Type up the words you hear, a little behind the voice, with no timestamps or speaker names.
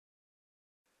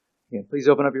Again, please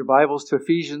open up your Bibles to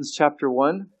Ephesians chapter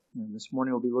 1. And this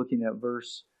morning we'll be looking at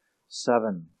verse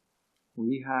 7.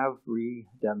 We have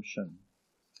redemption.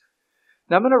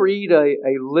 Now I'm going to read a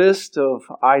list of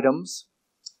items,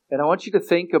 and I want you to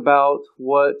think about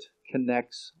what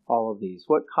connects all of these.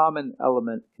 What common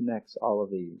element connects all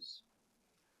of these?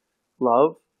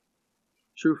 Love,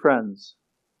 true friends,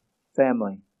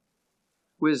 family,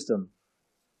 wisdom,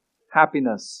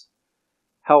 happiness,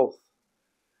 health,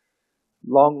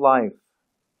 long life,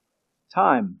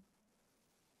 time,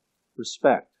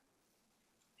 respect,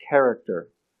 character,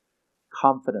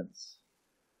 confidence,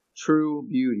 true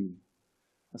beauty,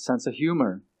 a sense of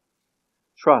humor,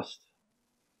 trust,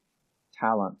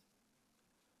 talent,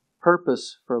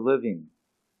 purpose for living,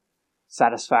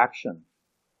 satisfaction,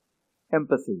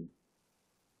 empathy,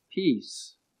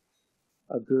 peace,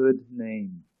 a good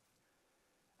name,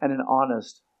 and an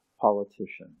honest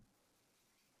politician.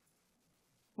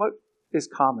 What is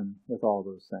common with all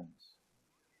those things?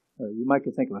 You might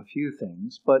could think of a few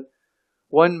things, but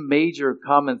one major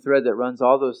common thread that runs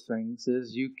all those things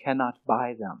is you cannot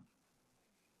buy them.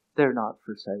 They're not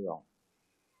for sale.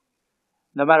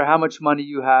 No matter how much money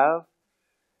you have,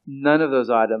 none of those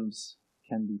items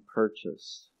can be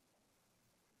purchased.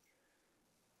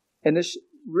 And this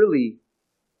really,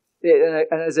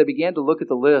 and as I began to look at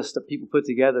the list that people put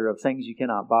together of things you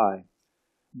cannot buy,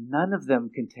 none of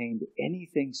them contained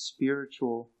anything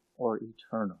spiritual or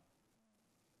eternal.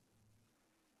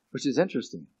 Which is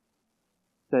interesting.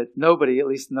 That nobody, at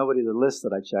least nobody the list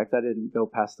that I checked, I didn't go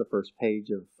past the first page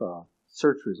of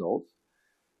search results,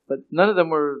 but none of them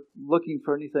were looking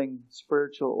for anything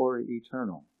spiritual or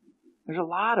eternal. There's a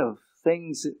lot of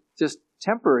things, just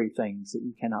temporary things that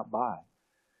you cannot buy.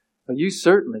 But you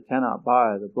certainly cannot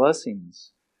buy the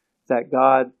blessings that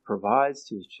God provides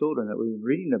to His children that we've been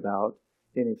reading about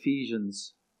in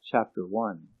Ephesians chapter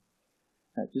 1.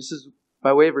 Just as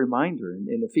by way of reminder,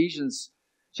 in Ephesians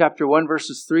chapter 1,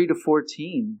 verses 3 to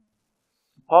 14,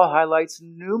 Paul highlights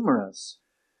numerous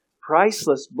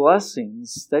priceless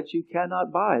blessings that you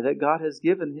cannot buy, that God has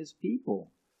given His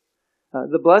people.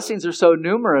 The blessings are so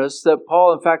numerous that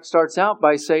Paul, in fact, starts out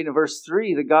by saying in verse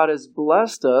 3 that God has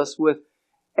blessed us with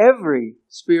every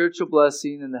spiritual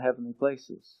blessing in the heavenly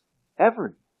places.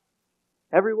 Every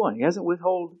one. He hasn't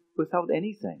withheld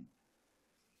anything.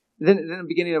 Then in the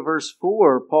beginning of verse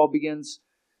 4, Paul begins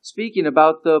speaking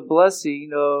about the blessing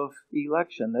of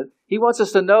election. That he wants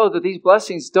us to know that these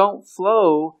blessings don't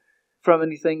flow from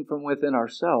anything from within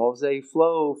ourselves. They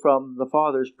flow from the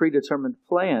Father's predetermined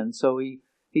plan. So he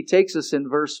takes us in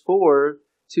verse 4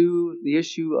 to the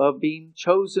issue of being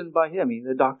chosen by Him,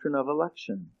 the doctrine of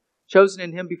election. Chosen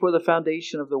in Him before the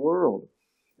foundation of the world,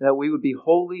 that we would be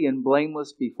holy and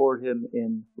blameless before Him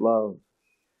in love.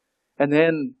 And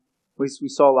then we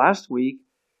saw last week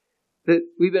that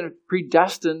we've been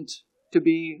predestined to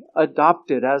be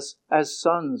adopted as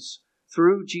sons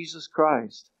through Jesus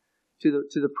Christ to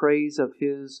the praise of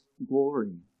His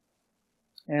glory.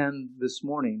 And this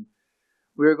morning,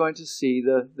 we're going to see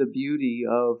the beauty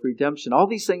of redemption. All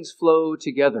these things flow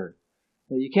together.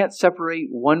 You can't separate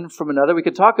one from another. We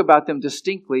could talk about them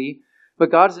distinctly,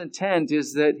 but God's intent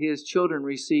is that His children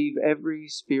receive every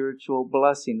spiritual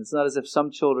blessing. It's not as if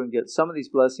some children get some of these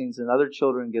blessings and other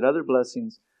children get other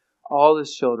blessings. All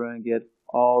His children get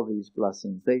all these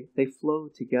blessings. They flow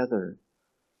together.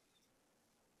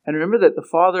 And remember that the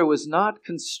Father was not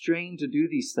constrained to do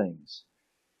these things.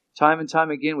 Time and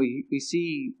time again, we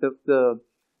see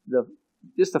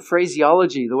just the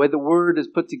phraseology, the way the word is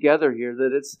put together here,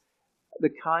 that it's the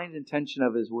kind intention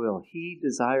of His will. He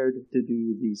desired to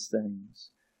do these things.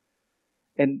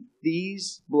 And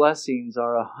these blessings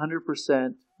are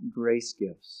 100% grace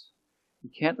gifts. You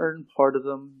can't earn part of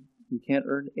them. You can't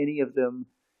earn any of them.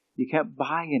 You can't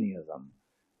buy any of them.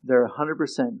 They're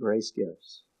 100% grace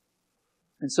gifts.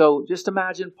 And so just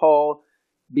imagine Paul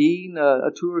being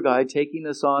a tour guide, taking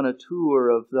us on a tour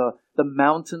of the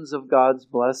mountains of God's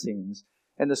blessings.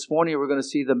 And this morning we're going to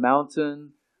see the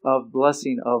mountain of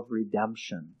blessing of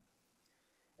redemption.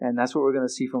 And that's what we're going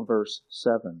to see from verse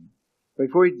 7. But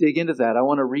before we dig into that, I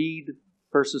want to read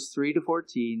verses 3 to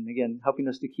 14, again, helping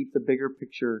us to keep the bigger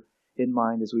picture in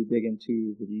mind as we dig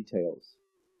into the details.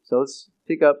 So let's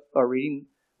pick up our reading,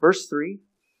 verse 3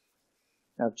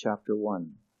 of chapter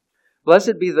 1.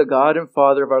 Blessed be the God and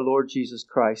Father of our Lord Jesus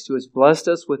Christ, who has blessed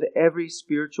us with every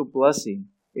spiritual blessing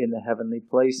in the heavenly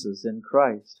places in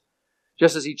Christ,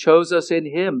 just as He chose us in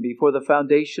Him before the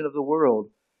foundation of the world,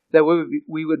 that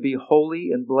we would be holy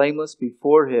and blameless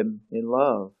before Him in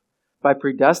love, by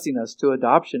predestining us to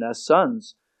adoption as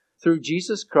sons through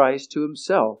Jesus Christ to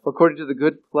Himself, according to the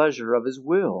good pleasure of His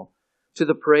will, to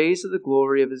the praise of the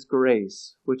glory of His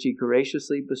grace, which He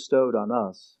graciously bestowed on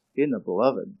us in the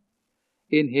Beloved.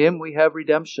 In Him we have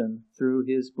redemption through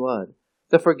His blood,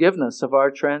 the forgiveness of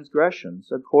our transgressions,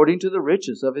 according to the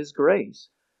riches of His grace,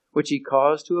 which He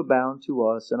caused to abound to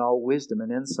us in all wisdom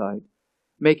and insight,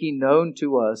 making known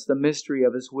to us the mystery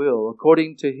of His will,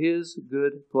 according to His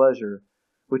good pleasure,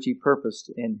 which He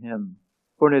purposed in Him,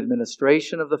 for an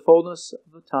administration of the fullness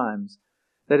of the times,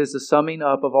 that is the summing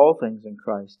up of all things in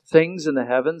Christ, things in the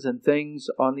heavens and things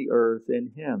on the earth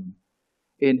in Him.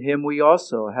 In Him we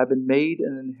also have been made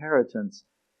an inheritance,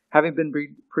 having been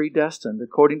predestined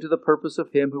according to the purpose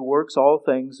of Him who works all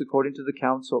things according to the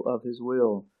counsel of His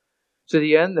will, to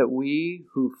the end that we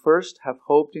who first have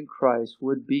hoped in Christ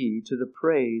would be to the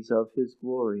praise of His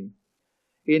glory.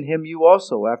 In Him you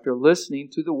also, after listening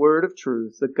to the word of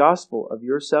truth, the gospel of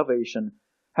your salvation,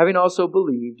 having also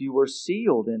believed, you were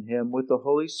sealed in Him with the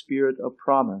Holy Spirit of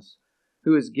promise,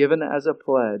 who is given as a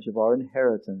pledge of our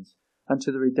inheritance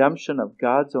unto the redemption of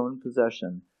God's own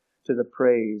possession, to the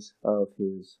praise of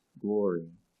His glory.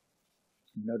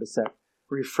 Notice that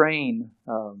refrain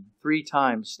 3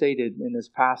 times stated in this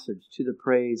passage, to the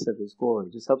praise of His glory.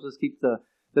 Just helps us keep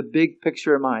the big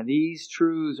picture in mind. These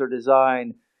truths are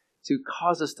designed to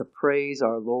cause us to praise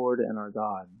our Lord and our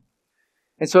God.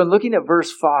 And so in looking at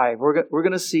verse 5, we're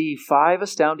going to see 5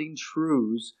 astounding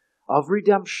truths of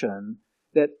redemption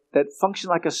that function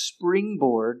like a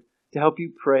springboard to help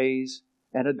you praise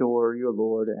and adore your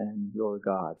Lord and your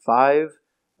God. 5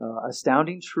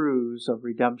 astounding truths of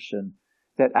redemption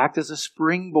that act as a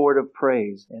springboard of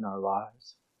praise in our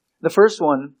lives. The first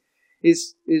one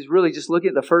is really just looking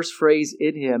at the first phrase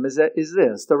in Him is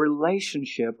this, the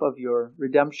relationship of your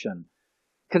redemption.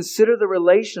 Consider the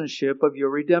relationship of your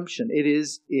redemption. It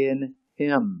is in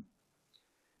Him.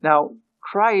 Now,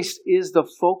 Christ is the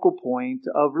focal point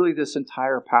of really this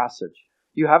entire passage.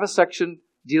 You have a section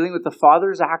dealing with the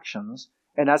Father's actions,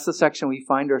 and that's the section we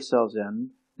find ourselves in.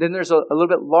 Then there's a little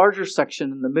bit larger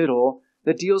section in the middle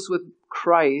that deals with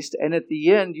Christ, and at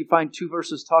the end you find 2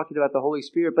 verses talking about the Holy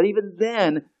Spirit, but even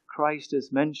then Christ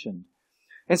is mentioned.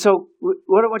 And so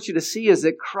what I want you to see is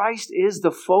that Christ is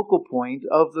the focal point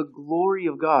of the glory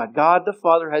of God. God the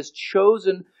Father has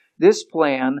chosen this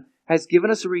plan, has given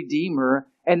us a Redeemer,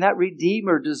 and that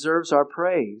Redeemer deserves our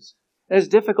praise. And it's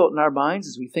difficult in our minds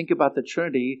as we think about the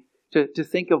Trinity to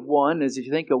think of one, as if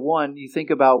you think of one, you think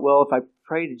about, well, if I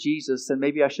pray to Jesus, then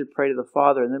maybe I should pray to the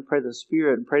Father and then pray to the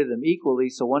Spirit and pray to them equally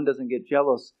so one doesn't get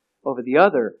jealous over the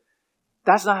other.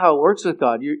 That's not how it works with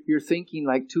God. You're thinking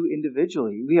like 2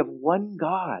 individually. We have one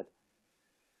God.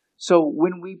 So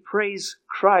when we praise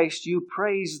Christ, you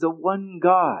praise the one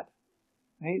God.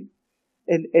 Right?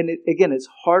 And again, it's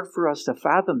hard for us to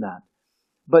fathom that.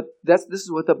 But this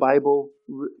is what the Bible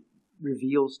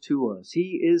reveals to us.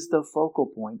 He is the focal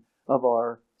point of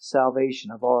our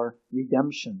salvation, of our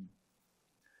redemption.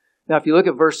 Now, if you look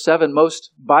at verse 7,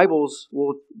 most Bibles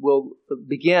will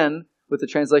begin with the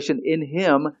translation, in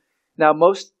Him. Now,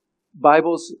 most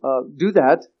Bibles do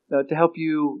that to help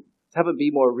you have it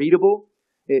be more readable.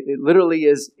 It literally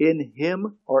is in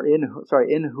Him, or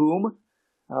in whom.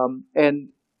 And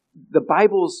the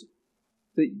Bibles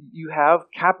that you have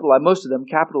capitalized, most of them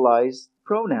capitalize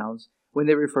pronouns when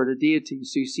they refer to deity.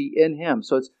 So you see in Him.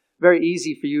 So it's very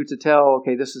easy for you to tell,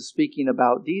 okay, this is speaking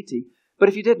about deity. But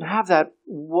if you didn't have that,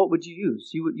 what would you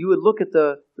use? You would look at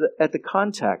the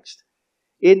context.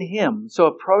 In Him. So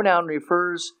a pronoun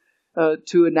refers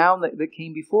to a noun that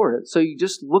came before it. So you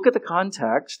just look at the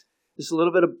context. Just a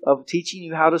little bit of teaching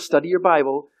you how to study your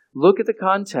Bible. Look at the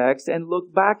context and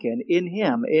look back in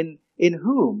Him. In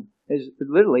whom is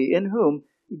literally in whom.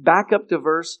 Back up to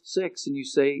verse 6 and you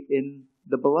say in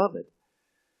the Beloved.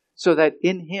 So that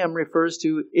in Him refers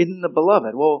to in the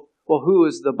Beloved. Well, who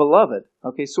is the Beloved?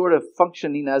 Okay, sort of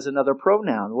functioning as another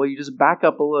pronoun. Well, you just back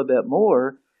up a little bit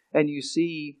more and we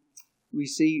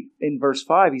see in verse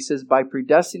 5, He says, by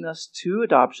predestining us to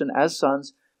adoption as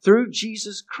sons through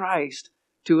Jesus Christ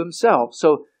to Himself.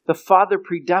 So the Father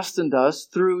predestined us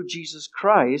through Jesus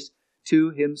Christ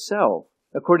to Himself,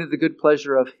 according to the good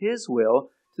pleasure of His will,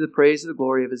 to the praise of the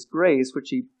glory of His grace, which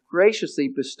He graciously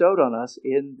bestowed on us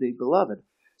in the Beloved.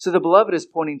 So the Beloved is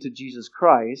pointing to Jesus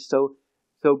Christ. So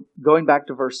going back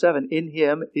to verse 7, in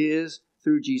Him is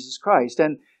through Jesus Christ.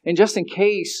 And just in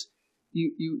case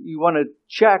you want to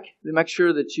check to make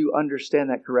sure that you understand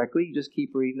that correctly, you just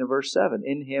keep reading to verse 7.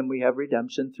 In Him we have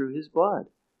redemption through His blood.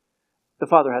 The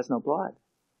Father has no blood.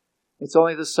 It's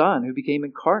only the Son who became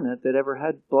incarnate that ever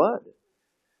had blood.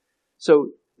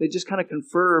 So it just kind of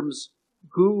confirms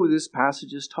who this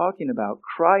passage is talking about.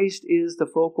 Christ is the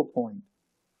focal point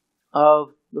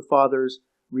of the Father's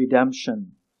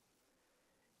redemption.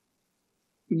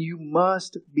 You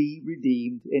must be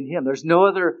redeemed in Him. There's no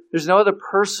other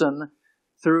person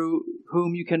through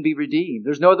whom you can be redeemed.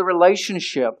 There's no other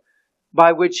relationship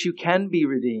by which you can be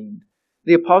redeemed.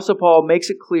 The Apostle Paul makes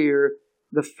it clear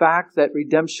the fact that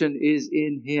redemption is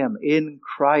in Him, in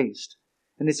Christ.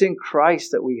 And it's in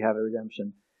Christ that we have a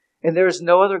redemption. And there is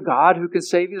no other God who can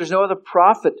save you. There's no other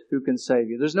prophet who can save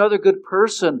you. There's no other good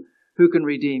person who can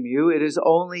redeem you. It is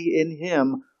only in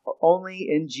Him, only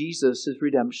in Jesus is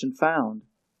redemption found.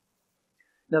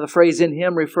 Now the phrase "in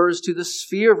Him" refers to the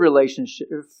sphere of relationship,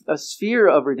 a sphere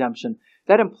of redemption.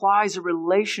 That implies a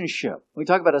relationship. When we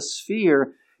talk about a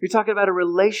sphere, you're talking about a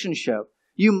relationship.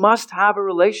 You must have a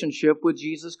relationship with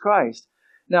Jesus Christ.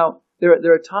 Now,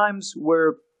 there are times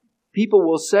where people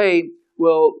will say,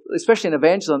 well, especially in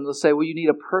evangelism, they'll say, well, you need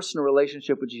a personal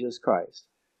relationship with Jesus Christ.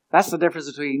 That's the difference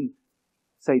between,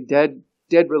 say, dead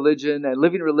religion and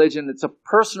living religion. It's a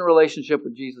personal relationship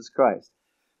with Jesus Christ.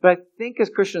 But I think as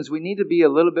Christians, we need to be a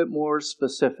little bit more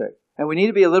specific. And we need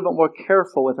to be a little bit more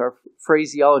careful with our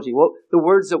phraseology, the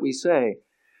words that we say.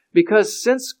 Because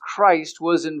since Christ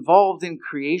was involved in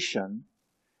creation,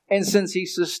 and since He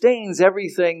sustains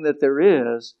everything that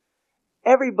there is,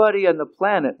 everybody on the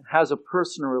planet has a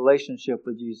personal relationship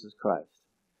with Jesus Christ.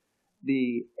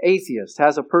 The atheist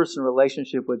has a personal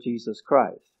relationship with Jesus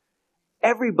Christ.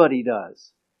 Everybody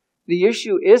does. The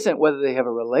issue isn't whether they have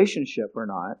a relationship or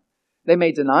not. They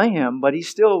may deny Him, but He's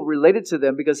still related to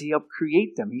them because He helped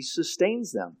create them. He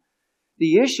sustains them.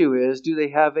 The issue is, do they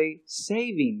have a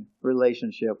saving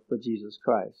relationship with Jesus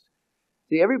Christ?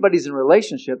 See, everybody's in a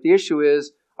relationship. The issue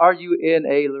is, are you in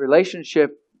a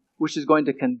relationship which is going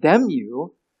to condemn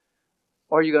you,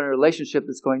 or are you in a relationship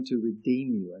that's going to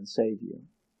redeem you and save you?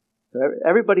 So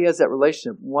everybody has that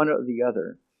relationship, one or the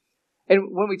other.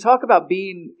 And when we talk about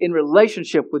being in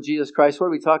relationship with Jesus Christ, what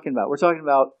are we talking about? We're talking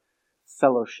about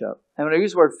fellowship. And when I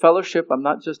use the word fellowship, I'm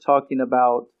not just talking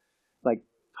about like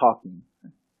talking.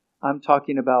 I'm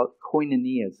talking about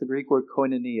koinonia. It's the Greek word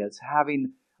koinonia. It's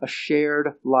having a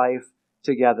shared life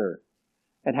together.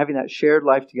 And having that shared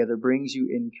life together brings you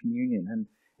in communion.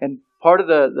 And part of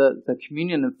the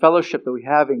communion and fellowship that we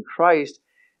have in Christ,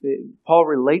 Paul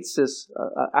relates this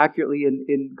accurately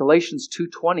in Galatians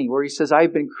 2:20, where he says, "I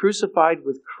have been crucified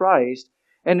with Christ,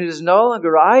 and it is no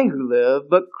longer I who live,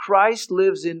 but Christ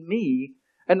lives in me.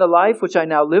 And the life which I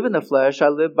now live in the flesh, I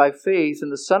live by faith in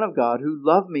the Son of God, who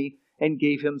loved me and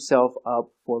gave Himself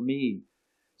up for me."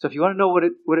 So if you want to know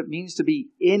what it means to be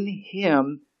in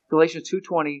Him, Galatians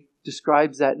 2:20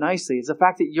 describes that nicely. It's the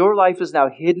fact that your life is now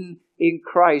hidden in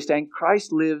Christ, and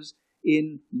Christ lives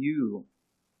in you.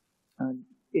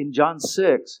 In John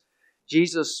 6,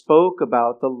 Jesus spoke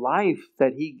about the life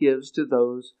that He gives to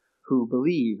those who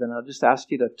believe. And I'll just ask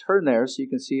you to turn there so you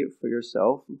can see it for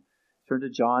yourself. Turn to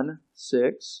John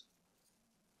 6.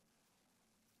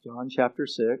 John chapter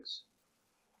 6.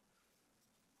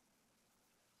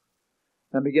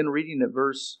 And begin reading at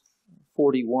verse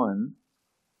 41.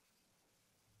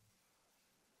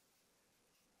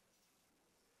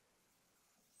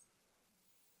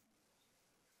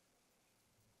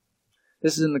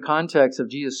 This is in the context of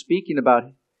Jesus speaking about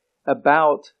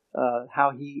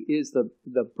how He is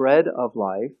the bread of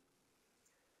life.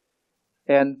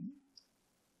 And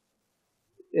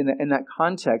in that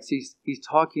context, he's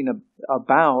talking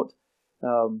about,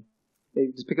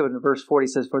 just pick up in verse 40, he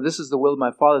says, "For this is the will of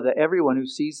my Father, that everyone who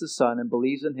sees the Son and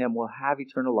believes in Him will have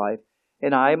eternal life,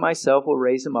 and I myself will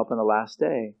raise him up on the last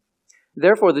day."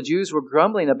 Therefore the Jews were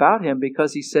grumbling about Him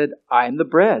because He said, "I am the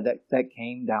bread that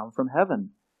came down from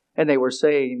heaven." And they were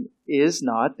saying, "Is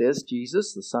not this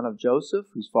Jesus, the son of Joseph,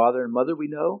 whose father and mother we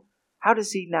know? How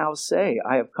does He now say,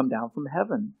 'I have come down from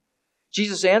heaven'?"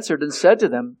 Jesus answered and said to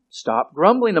them, "Stop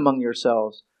grumbling among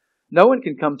yourselves. No one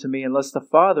can come to me unless the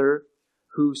Father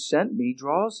who sent me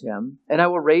draws him, and I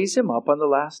will raise him up on the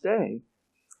last day.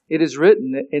 It is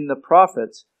written in the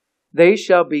prophets, they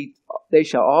shall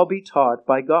all be taught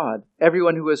by God.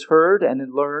 Everyone who has heard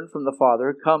and learned from the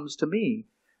Father comes to me.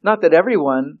 Not that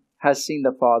everyone has seen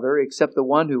the Father, except the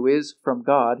one who is from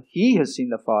God. He has seen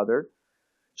the Father.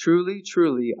 Truly,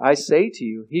 truly, I say to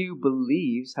you, he who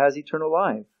believes has eternal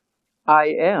life. I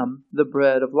am the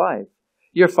bread of life.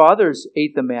 Your fathers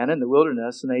ate the manna in the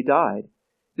wilderness, and they died.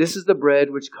 This is the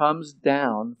bread which comes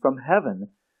down from heaven,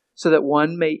 so that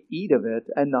one may eat of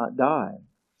it and not die.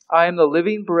 I am the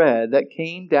living bread that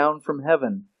came down from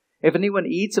heaven. If anyone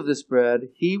eats of this bread,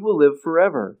 he will live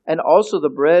forever. And also the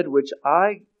bread which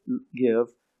I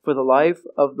give for the life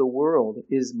of the world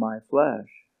is my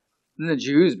flesh. Then the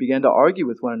Jews began to argue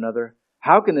with one another,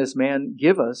 how can this man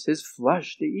give us his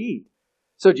flesh to eat?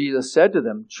 So Jesus said to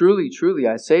them, truly, truly,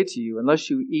 I say to you, unless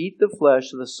you eat the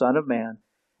flesh of the Son of Man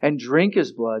and drink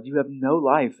his blood, you have no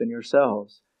life in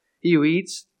yourselves. He who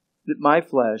eats my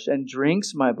flesh and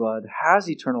drinks my blood has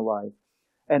eternal life,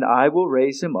 and I will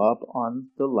raise him up on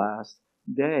the last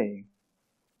day.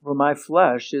 For my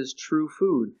flesh is true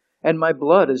food, and my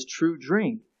blood is true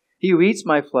drink. He who eats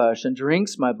my flesh and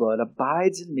drinks my blood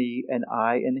abides in me, and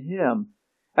I in him.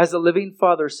 As the living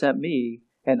Father sent me,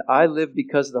 and I live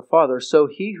because of the Father, so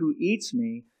he who eats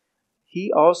me,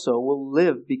 he also will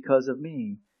live because of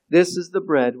me. This is the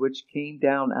bread which came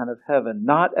down out of heaven,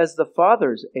 not as the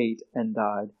fathers ate and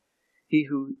died. He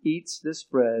who eats this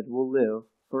bread will live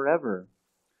forever.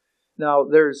 Now,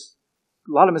 there's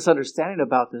a lot of misunderstanding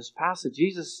about this passage.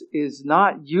 Jesus is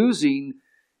not using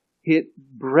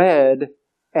bread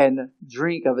and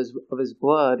drink of his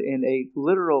blood in a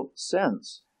literal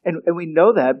sense. And we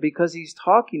know that because he's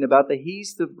talking about that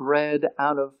he's the bread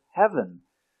out of heaven.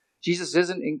 Jesus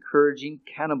isn't encouraging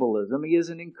cannibalism. He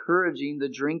isn't encouraging the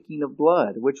drinking of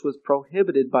blood, which was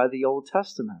prohibited by the Old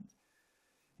Testament.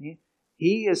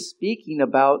 He is speaking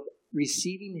about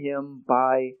receiving him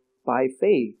by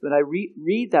faith. And I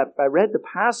read the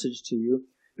passage to you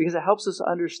because it helps us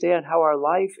understand how our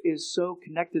life is so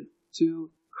connected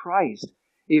to Christ.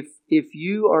 If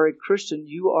you are a Christian,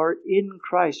 you are in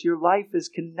Christ. Your life is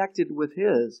connected with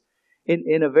his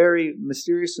in a very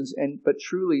mysterious but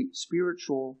truly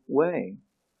spiritual way.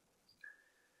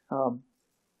 The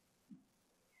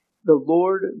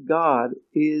Lord God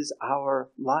is our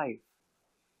life.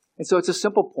 And so it's a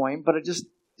simple point, but I just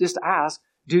ask,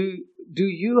 do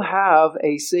you have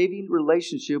a saving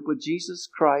relationship with Jesus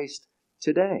Christ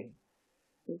today?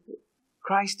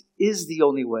 Christ is the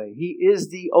only way. He is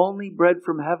the only bread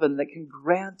from heaven that can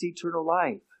grant eternal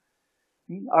life.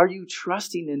 Are you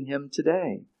trusting in him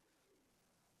today?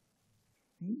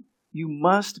 You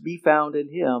must be found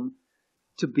in him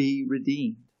to be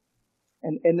redeemed.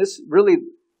 And this really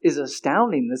is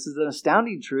astounding. This is an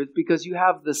astounding truth because you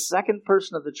have the second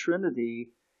person of the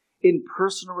Trinity in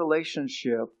personal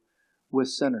relationship with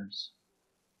sinners.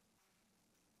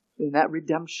 In that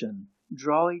redemption,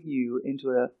 drawing you into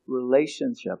a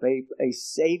relationship, a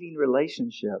saving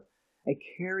relationship, a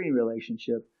caring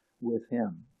relationship with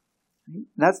him.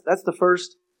 That's the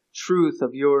first truth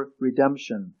of your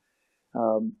redemption.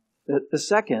 The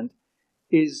second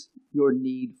is your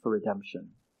need for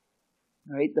redemption.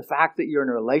 Right? The fact that you're in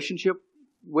a relationship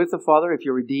with the Father, if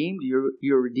you're redeemed,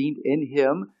 you're redeemed in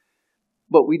him.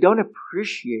 But we don't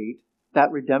appreciate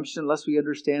that redemption unless we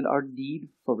understand our need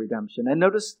for redemption. And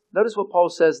notice what Paul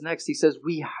says next. He says,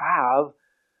 we have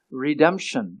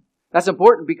redemption. That's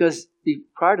important because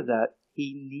prior to that,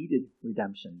 he needed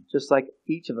redemption, just like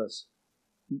each of us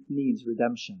needs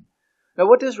redemption. Now,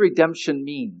 what does redemption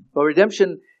mean? Well,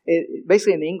 redemption,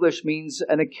 basically in English, means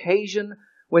an occasion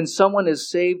when someone is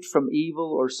saved from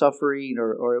evil or suffering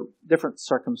or different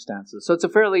circumstances. So it's a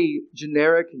fairly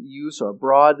generic use or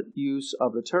broad use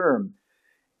of the term.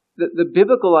 The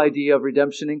biblical idea of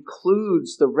redemption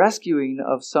includes the rescuing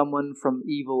of someone from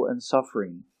evil and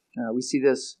suffering. We see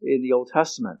this in the Old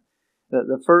Testament.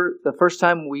 The first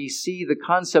time we see the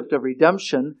concept of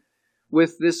redemption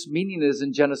with this meaning is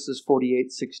in Genesis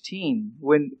 48:16,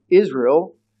 when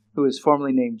Israel, who is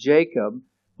formerly named Jacob,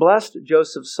 blessed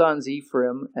Joseph's sons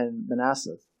Ephraim and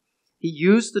Manasseh. He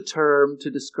used the term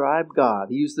to describe God.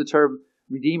 He used the term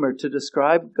Redeemer to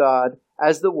describe God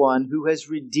as the one who has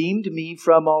redeemed me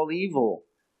from all evil.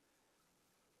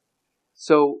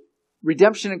 So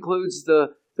redemption includes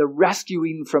the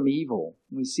rescuing from evil.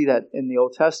 We see that in the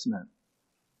Old Testament.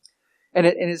 And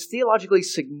it's theologically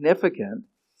significant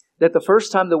that the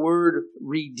first time the word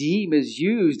redeem is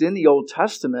used in the Old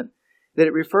Testament, that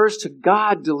it refers to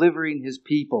God delivering his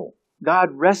people, God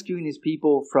rescuing his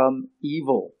people from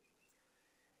evil.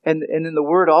 And then the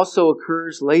word also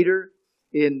occurs later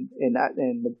in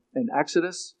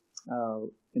Exodus,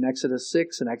 in Exodus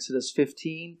 6 and Exodus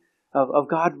 15, of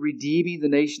God redeeming the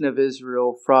nation of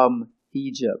Israel from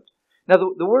Egypt. Now,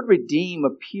 the word redeem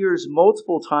appears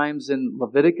multiple times in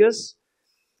Leviticus,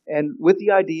 and with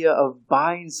the idea of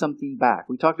buying something back.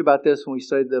 We talked about this when we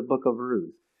studied the book of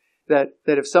Ruth, that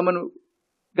if someone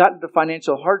got into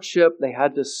financial hardship, they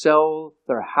had to sell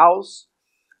their house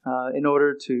in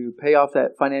order to pay off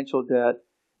that financial debt,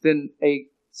 then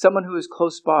someone who is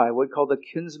close by, what we call the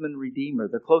kinsman redeemer,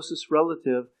 the closest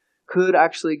relative, could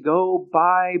actually go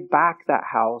buy back that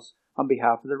house on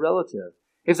behalf of the relative.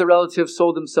 If the relative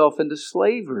sold himself into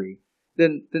slavery,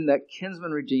 then that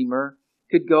kinsman redeemer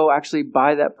could go actually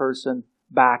buy that person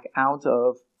back out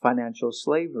of financial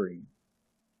slavery.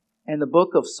 And the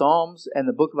book of Psalms and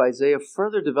the book of Isaiah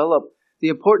further develop the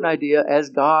important idea as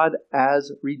God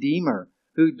as Redeemer,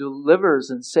 who delivers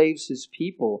and saves his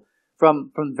people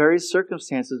from various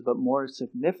circumstances, but more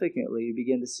significantly, you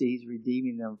begin to see He's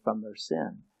redeeming them from their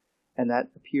sin. And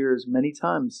that appears many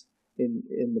times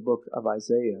in the book of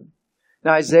Isaiah.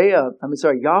 Now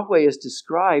Yahweh is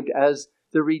described as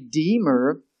the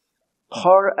Redeemer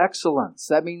par excellence.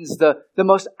 That means the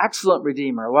most excellent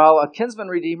Redeemer. While a kinsman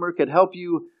Redeemer could help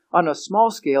you on a small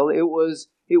scale, it was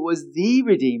the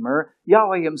Redeemer,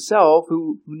 Yahweh Himself,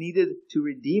 who needed to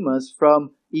redeem us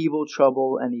from evil,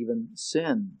 trouble, and even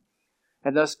sin.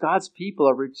 And thus God's people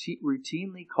are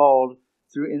routinely called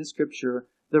in Scripture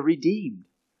the redeemed.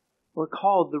 We're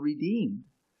called the redeemed.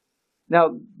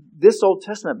 Now, this Old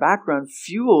Testament background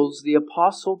fuels the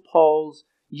Apostle Paul's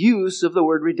use of the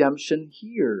word redemption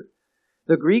here.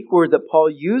 The Greek word that Paul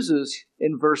uses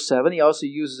in verse 7, he also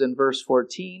uses in verse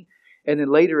 14, and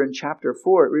then later in chapter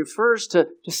 4, it refers to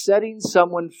setting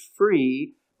someone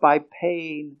free by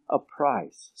paying a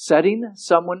price. Setting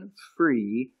someone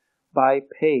free by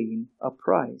paying a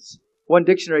price. One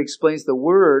dictionary explains the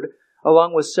word,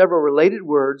 along with several related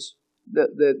words,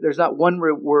 there's not one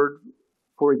word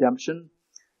for redemption.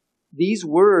 These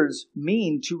words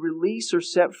mean to release or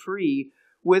set free,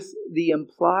 with the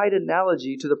implied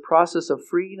analogy to the process of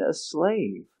freeing a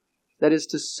slave. That is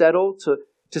to set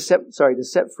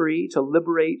free, to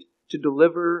liberate, to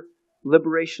deliver,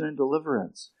 liberation and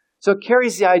deliverance. So it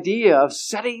carries the idea of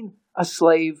setting a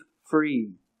slave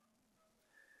free.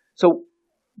 So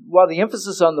while the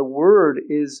emphasis on the word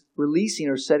is releasing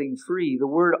or setting free, the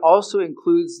word also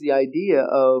includes the idea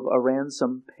of a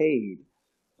ransom paid.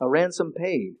 A ransom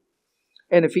paid.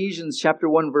 And Ephesians chapter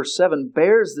 1 verse 7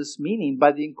 bears this meaning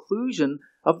by the inclusion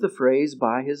of the phrase,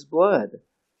 by His blood.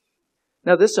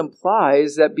 Now this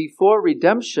implies that before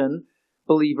redemption,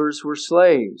 believers were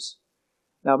slaves.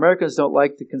 Now Americans don't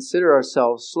like to consider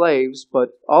ourselves slaves, but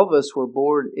all of us were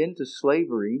born into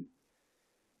slavery.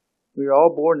 We are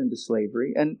all born into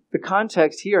slavery. And the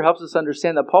context here helps us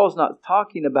understand that Paul's not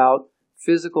talking about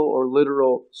physical or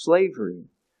literal slavery.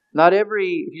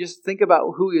 If you just think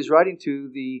about who he is writing to,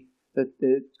 the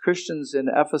Christians in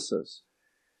Ephesus.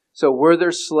 So were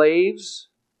there slaves,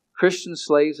 Christian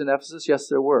slaves in Ephesus? Yes,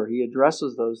 there were. He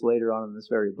addresses those later on in this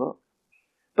very book.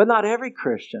 But not every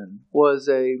Christian was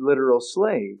a literal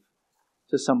slave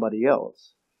to somebody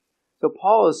else. So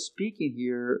Paul is speaking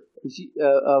here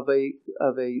of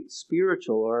a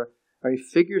spiritual or a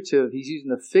figurative, he's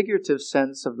using the figurative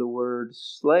sense of the word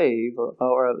slave,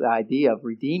 or the idea of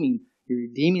redeeming. You're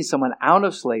redeeming someone out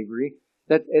of slavery.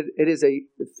 That it is a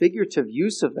figurative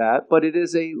use of that, but it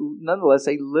is nonetheless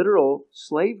a literal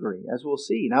slavery, as we'll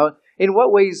see. Now, in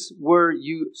what ways were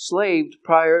you enslaved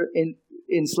prior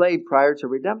to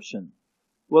redemption?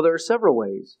 Well, there are several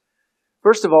ways.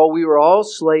 First of all, we were all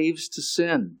slaves to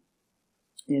sin.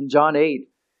 In John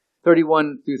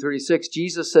 8:31 through 36,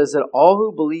 Jesus says that all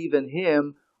who believe in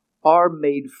Him are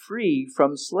made free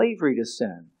from slavery to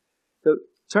sin. So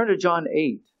turn to John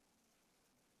 8.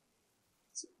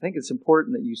 I think it's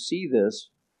important that you see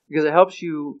this because it helps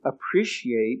you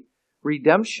appreciate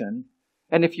redemption.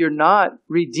 And if you're not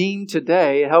redeemed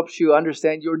today, it helps you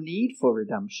understand your need for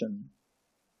redemption.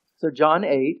 So John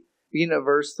 8, beginning at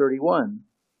verse 31.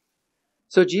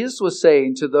 So Jesus was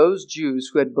saying to those Jews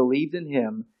who had believed in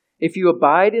Him, "If you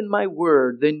abide in my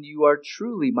word, then you are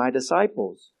truly my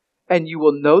disciples, and you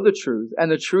will know the truth,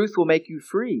 and the truth will make you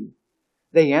free."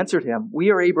 They answered Him, "We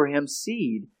are Abraham's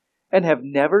seed, and have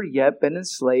never yet been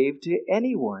enslaved to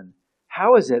anyone.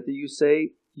 How is it that you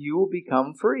say you will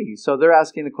become free?" So they're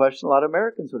asking the question a lot of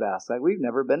Americans would ask, like, we've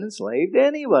never been enslaved to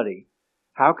anybody.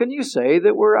 How can you say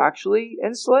that we're actually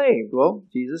enslaved? Well,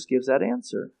 Jesus gives that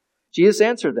answer. Jesus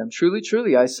answered them, "Truly,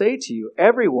 truly, I say to you,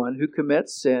 everyone who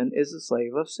commits sin is a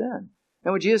slave of sin."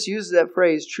 And when Jesus uses that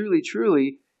phrase, truly,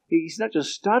 truly, He's not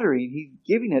just stuttering, He's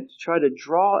giving it to try to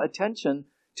draw attention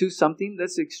to something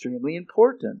that's extremely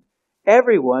important.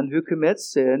 Everyone who commits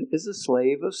sin is a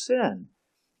slave of sin.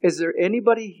 Is there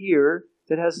anybody here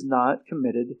that has not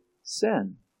committed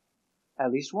sin?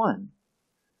 At least one.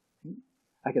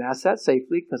 I can ask that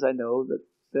safely because I know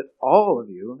that all of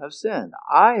you have sinned.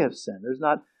 I have sinned. There's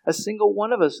not a single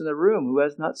one of us in the room who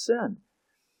has not sinned.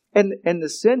 And the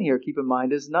sin here, keep in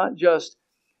mind, is not just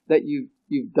that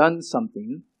you've done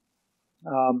something,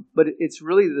 but it's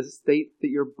really the state that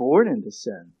you're born into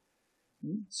sin.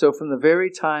 So from the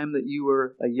very time that you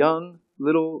were a young,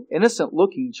 little,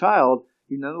 innocent-looking child,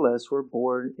 you nonetheless were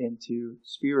born into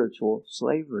spiritual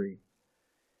slavery.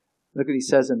 Look what he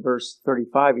says in verse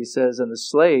 35. He says, "And the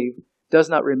slave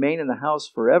does not remain in the house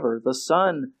forever. The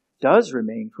Son does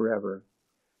remain forever.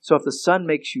 So if the Son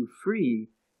makes you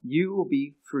free, you will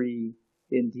be free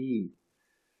indeed."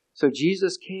 So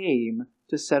Jesus came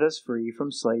to set us free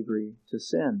from slavery to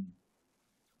sin.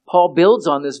 Paul builds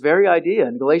on this very idea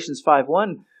in Galatians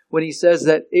 5:1 when he says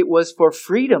that it was for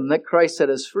freedom that Christ set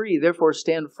us free. Therefore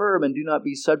stand firm and do not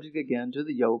be subject again to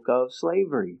the yoke of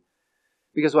slavery.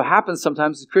 Because what happens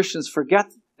sometimes is Christians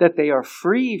forget that they are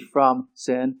free from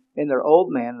sin in their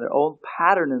old man, their old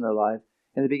pattern in their life,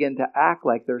 and they begin to act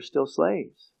like they're still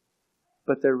slaves.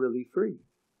 But they're really free.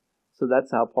 So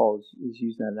that's how Paul is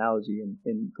using that analogy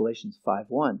in Galatians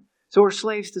 5:1. So we're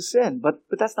slaves to sin, but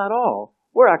that's not all.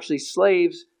 We're actually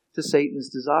slaves to Satan's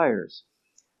desires.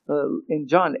 In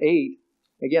John 8,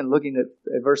 again, looking at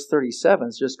verse 37,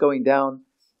 it's just going down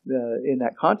in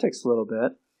that context a little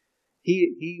bit.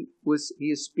 He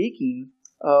is speaking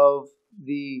of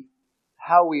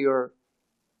how we are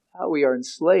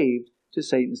enslaved to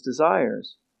Satan's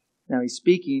desires. Now he's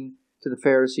speaking to the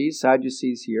Pharisees,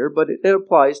 Sadducees here, but it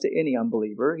applies to any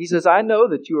unbeliever. He says, I know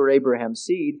that you are Abraham's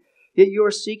seed, yet you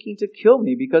are seeking to kill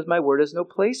me because my word has no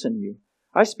place in you.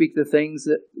 I speak the things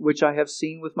which I have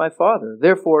seen with my father.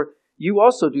 Therefore, you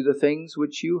also do the things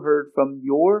which you heard from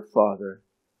your father.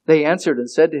 They answered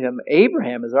and said to him,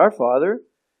 Abraham is our father.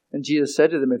 And Jesus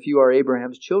said to them, if you are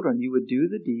Abraham's children, you would do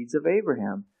the deeds of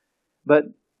Abraham. But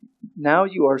now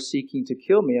you are seeking to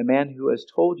kill me, a man who has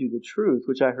told you the truth,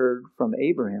 which I heard from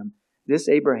Abraham. This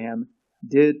Abraham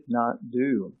did not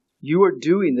do. You are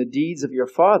doing the deeds of your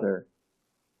father.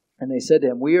 And they said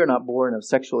to him, we are not born of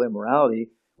sexual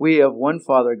immorality. We have one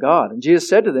Father, God. And Jesus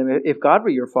said to them, if God were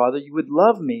your Father, you would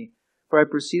love me, for I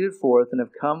proceeded forth and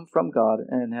have come from God,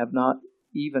 and have not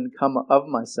even come of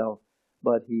myself,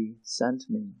 but He sent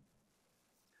me.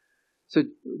 So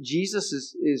Jesus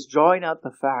is drawing out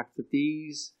the fact that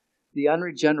the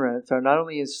unregenerates are not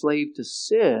only enslaved to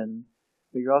sin,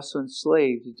 but you're also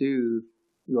enslaved to do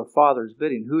your Father's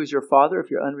bidding. Who is your father if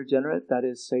you're unregenerate? That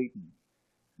is Satan.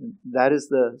 And that is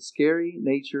the scary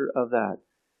nature of that.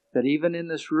 That even in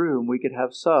this room, we could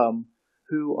have some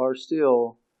who are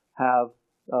still have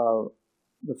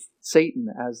Satan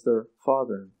as their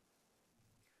father.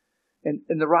 And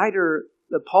the writer,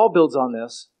 Paul builds on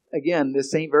this, again, this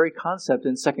same very concept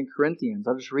in 2 Corinthians.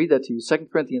 I'll just read that to you. 2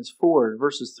 Corinthians 4,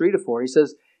 verses 3 to 4. He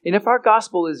says, and if our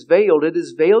gospel is veiled, it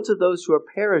is veiled to those who are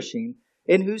perishing,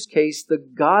 in whose case the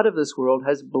God of this world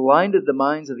has blinded the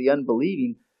minds of the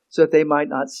unbelieving, so that they might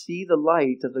not see the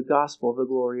light of the gospel of the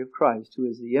glory of Christ, who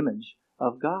is the image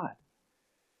of God.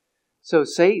 So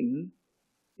Satan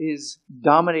is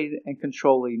dominating and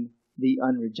controlling the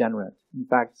unregenerate. In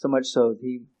fact, so much so,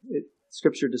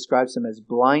 Scripture describes him as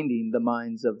blinding the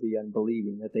minds of the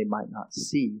unbelieving, that they might not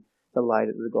see the light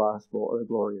of the gospel or the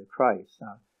glory of Christ.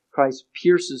 Now, Christ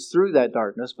pierces through that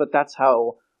darkness, but that's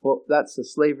the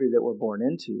slavery that we're born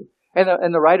into.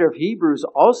 And the writer of Hebrews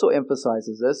also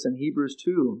emphasizes this in Hebrews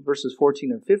 2, verses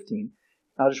 14 and 15.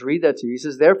 I'll just read that to you. He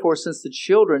says, therefore, since the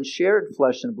children shared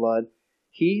flesh and blood,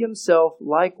 he himself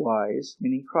likewise,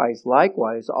 meaning Christ,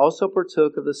 likewise also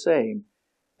partook of the same,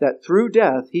 that through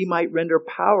death he might render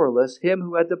powerless him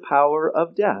who had the power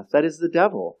of death, that is the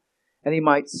devil, and he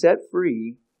might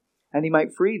free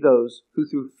those who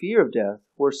through fear of death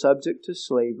were subject to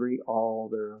slavery all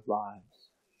their lives.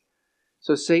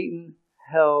 So Satan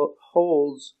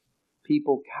holds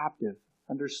people captive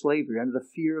under slavery, under the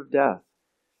fear of death,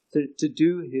 to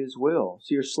do his will.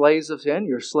 So you're slaves of sin,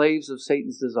 you're slaves of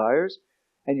Satan's desires,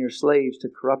 and you're slaves to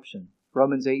corruption.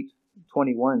 Romans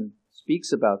 8:21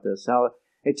 speaks about this, how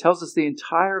it tells us the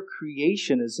entire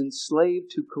creation is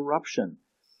enslaved to corruption.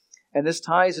 And this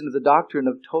ties into the doctrine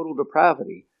of total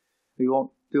depravity. We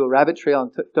won't do a rabbit trail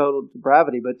on total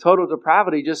depravity, but total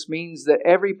depravity just means that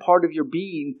every part of your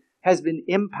being has been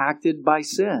impacted by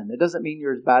sin. It doesn't mean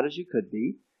you're as bad as you could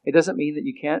be. It doesn't mean that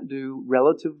you can't do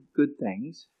relative good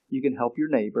things. You can help your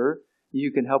neighbor.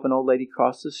 You can help an old lady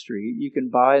cross the street. You can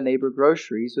buy a neighbor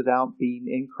groceries without being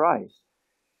in Christ.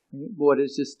 What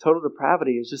is just total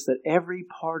depravity is just that every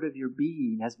part of your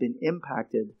being has been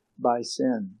impacted by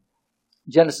sin.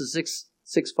 Genesis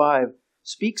 6:5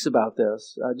 speaks about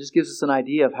this. Just gives us an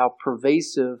idea of how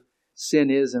pervasive sin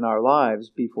is in our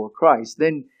lives before Christ.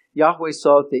 Then Yahweh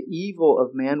saw that the evil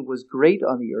of man was great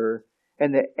on the earth,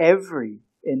 and that every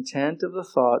intent of the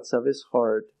thoughts of his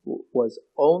heart was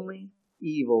only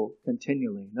evil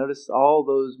continually. Notice all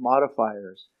those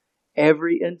modifiers.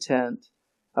 Every intent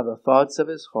of the thoughts of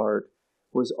his heart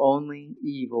was only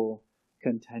evil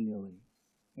continually.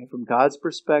 And from God's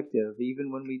perspective,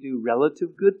 even when we do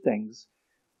relative good things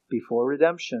before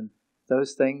redemption,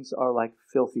 those things are like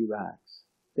filthy rags.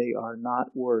 They are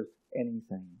not worth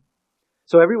anything.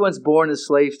 So everyone's born as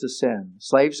slaves to sin,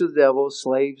 slaves to the devil,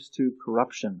 slaves to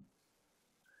corruption.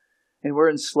 And we're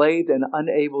enslaved and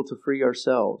unable to free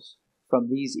ourselves from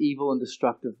these evil and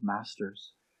destructive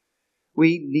masters.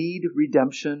 We need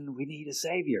redemption. We need a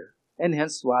Savior. And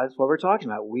hence why that's what we're talking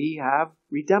about. We have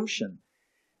redemption.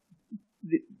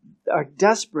 Our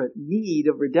desperate need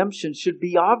of redemption should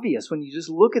be obvious when you just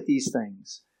look at these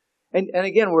things. And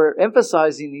again, we're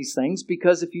emphasizing these things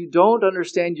because if you don't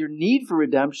understand your need for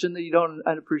redemption, then you don't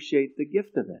appreciate the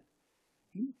gift of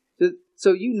it.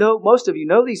 So most of you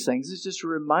know these things. It's just a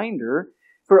reminder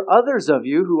for others of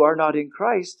you who are not in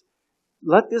Christ.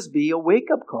 Let this be a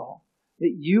wake-up call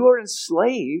that you are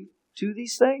enslaved to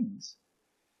these things.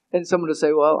 And someone will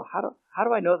say, well, how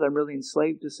do I know that I'm really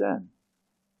enslaved to sin?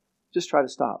 Just try to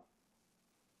stop.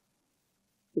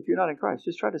 If you're not in Christ,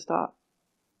 just try to stop.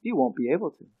 You won't be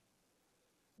able to,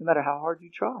 no matter how hard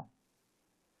you try.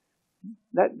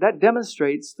 That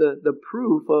demonstrates the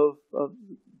proof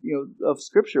of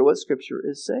Scripture, what Scripture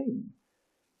is saying.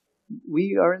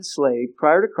 We are enslaved,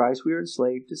 prior to Christ, we are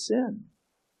enslaved to sin.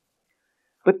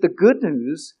 But the good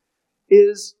news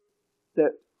is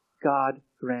that God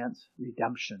grants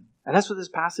redemption. And that's what this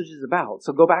passage is about.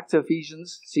 So go back to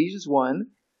Ephesians 1,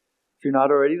 if you're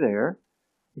not already there.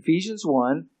 Ephesians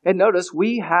 1, and notice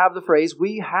we have the phrase,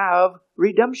 we have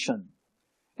redemption.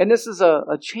 And this is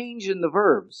a change in the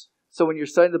verbs. So when you're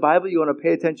studying the Bible, you want to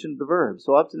pay attention to the verbs.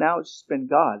 So up to now, it's just been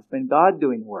God. It's been God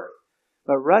doing the work.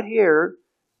 But right here,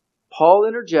 Paul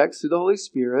interjects through the Holy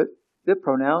Spirit the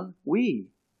pronoun we.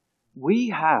 We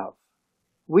have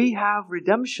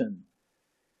redemption.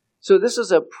 So this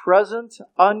is a present,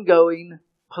 ongoing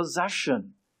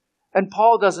possession. And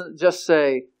Paul doesn't just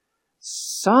say,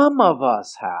 some of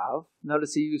us have.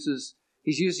 Notice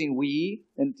he's using we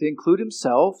and to include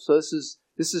himself. So this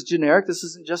is generic. This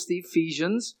isn't just the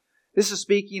Ephesians. This is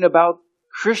speaking about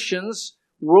Christians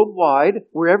worldwide,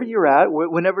 wherever you're at,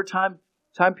 whenever time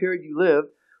period you live.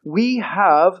 We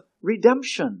have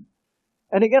redemption.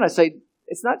 And again, I say,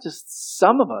 it's not just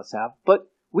some of us have, but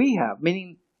we have,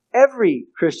 meaning every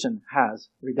Christian has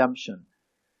redemption.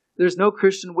 There's no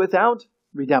Christian without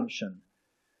redemption.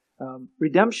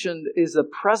 Redemption is a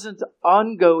present,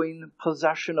 ongoing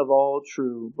possession of all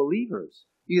true believers.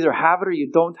 You either have it or you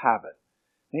don't have it.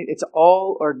 It's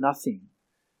all or nothing.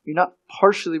 You're not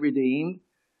partially redeemed.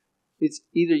 It's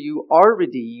either you are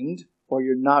redeemed or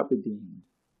you're not redeemed.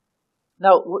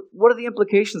 Now, what are the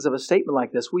implications of a statement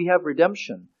like this? We have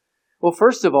redemption. Well,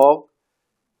 first of all,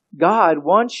 God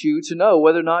wants you to know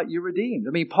whether or not you're redeemed.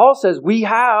 I mean, Paul says we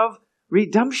have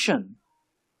redemption,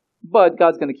 but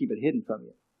God's going to keep it hidden from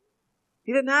you.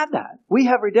 He didn't add that. We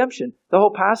have redemption. The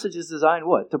whole passage is designed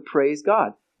what? To praise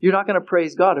God. You're not going to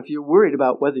praise God if you're worried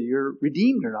about whether you're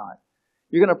redeemed or not.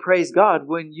 You're going to praise God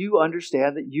when you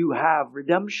understand that you have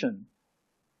redemption.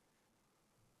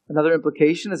 Another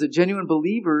implication is that genuine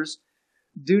believers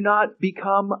do not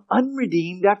become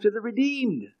unredeemed after they're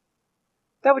redeemed.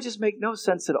 That would just make no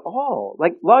sense at all.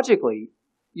 Like logically,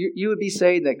 you would be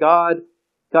saying that God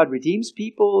redeems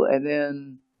people and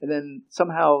then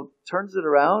somehow turns it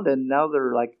around and now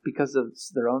they're like, because of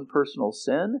their own personal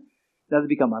sin, now they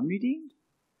become unredeemed?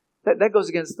 That goes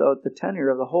against the tenor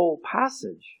of the whole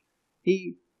passage.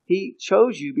 He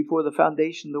chose you before the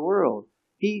foundation of the world.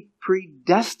 He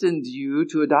predestined you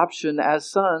to adoption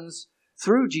as sons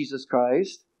through Jesus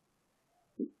Christ.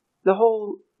 The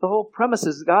whole premise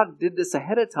is God did this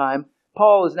ahead of time.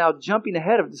 Paul is now jumping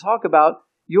ahead to talk about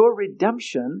your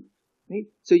redemption. Right?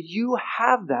 So you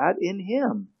have that in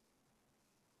Him.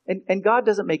 And God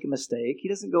doesn't make a mistake. He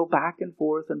doesn't go back and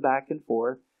forth and back and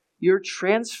forth. You're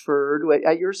transferred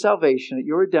at your salvation, at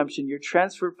your redemption. You're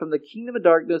transferred from the kingdom of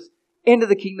darkness into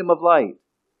the kingdom of light.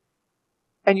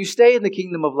 And you stay in the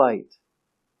kingdom of light.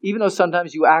 Even though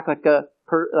sometimes you act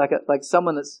like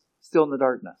someone that's still in the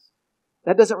darkness.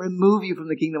 That doesn't remove you from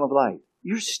the kingdom of light.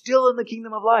 You're still in the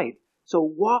kingdom of light. So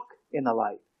walk in the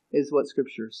light, is what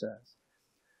Scripture says.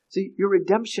 So your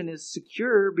redemption is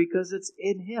secure because it's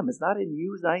in Him. It's not in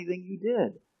you. It's not anything you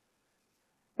did.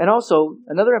 And also,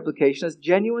 another implication is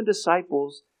genuine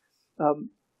disciples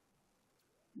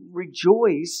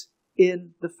rejoice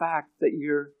in the fact that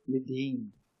you're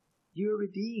redeemed. You're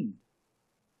redeemed.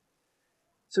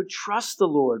 So trust the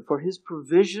Lord for His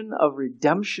provision of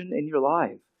redemption in your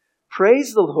life.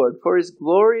 Praise the Lord for His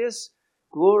glorious,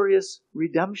 glorious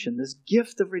redemption, this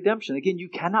gift of redemption. Again, you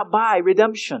cannot buy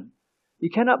redemption. You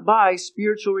cannot buy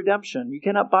spiritual redemption. You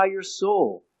cannot buy your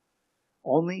soul.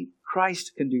 Only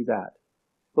Christ can do that.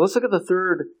 Well, let's look at the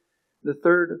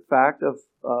third fact of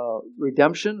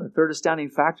redemption, the third astounding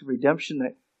fact of redemption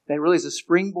that really is a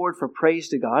springboard for praise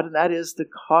to God, and that is the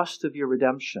cost of your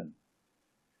redemption.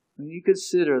 When you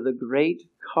consider the great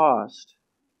cost,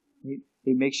 it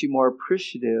makes you more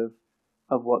appreciative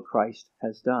of what Christ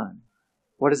has done.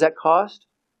 What does that cost?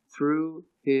 Through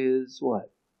His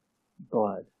what?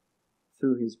 Blood.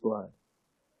 through his blood.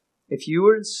 If you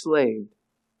were enslaved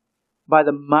by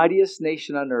the mightiest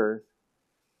nation on earth,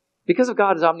 because of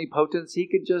God's omnipotence, he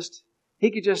could just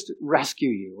rescue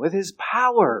you with his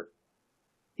power.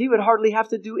 He would hardly have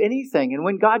to do anything. And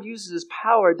when God uses his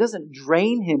power, it doesn't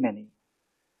drain him any.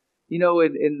 You know,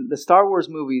 in the Star Wars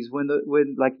movies, when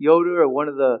like Yoda or one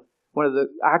of the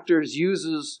actors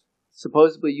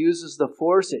supposedly uses the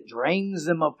Force, it drains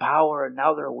them of power and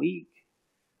now they're weak.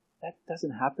 That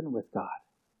doesn't happen with God.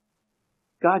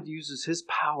 God uses his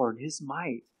power and his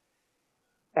might,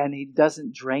 and he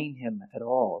doesn't drain him at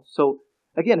all. So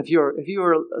again, if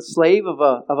you're a slave of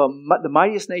the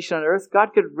mightiest nation on earth,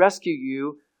 God could rescue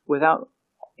you without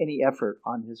any effort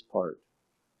on his part.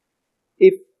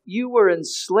 If you were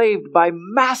enslaved by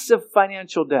massive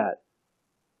financial debt,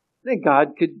 then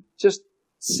God could just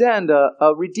send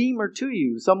a redeemer to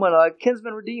you, someone, a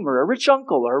kinsman redeemer, a rich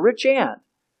uncle or a rich aunt.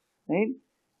 Right?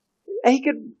 He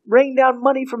could rain down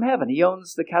money from heaven. He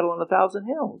owns the cattle on 1,000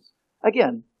 hills.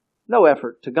 Again, no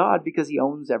effort to God because he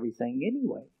owns everything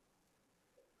anyway.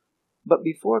 But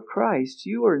before Christ,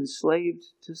 you were enslaved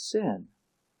to sin.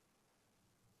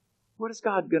 What is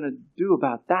God going to do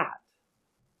about that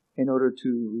in order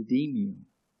to redeem you?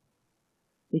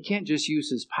 He can't just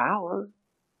use his power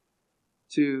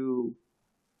to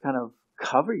kind of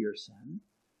cover your sin.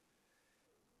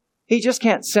 He just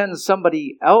can't send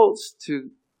somebody else to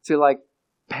like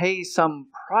pay some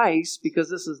price, because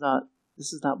this is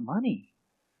not money.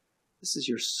 This is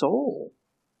your soul.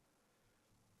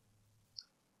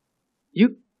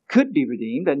 You could be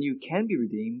redeemed and you can be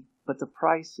redeemed, but the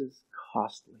price is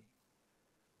costly.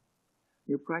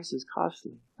 Your price is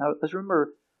costly. Now let's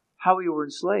remember how we were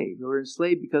enslaved. We were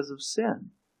enslaved because of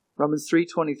sin. Romans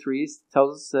 3:23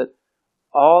 tells us that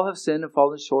all have sinned and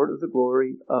fallen short of the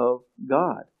glory of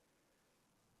God.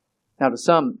 Now, to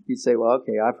some, you'd say, well,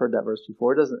 okay, I've heard that verse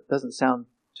before. It doesn't sound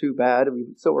too bad.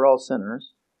 So we're all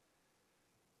sinners.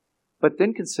 But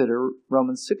then consider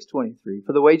Romans 6:23.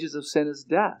 For the wages of sin is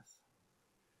death.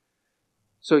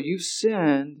 So you've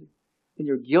sinned and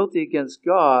you're guilty against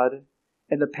God,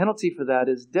 and the penalty for that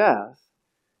is death.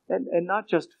 And not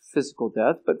just physical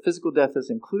death, but physical death is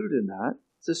included in that.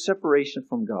 It's a separation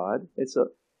from God. It's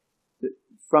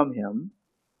from him.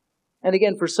 And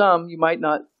again, for some, you might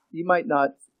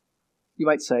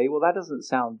say, well, that doesn't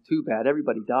sound too bad.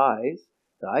 Everybody dies,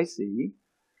 that I see.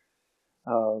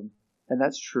 And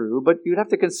that's true. But you'd have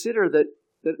to consider that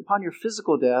upon your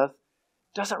physical death,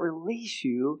 it doesn't release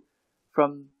you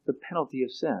from the penalty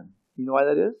of sin. You know why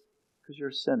that is? Because you're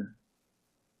a sinner.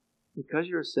 Because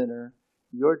you're a sinner,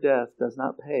 your death does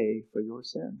not pay for your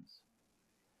sins.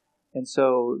 And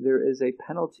so there is a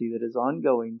penalty that is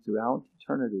ongoing throughout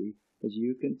eternity as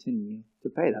you continue to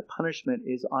pay. That punishment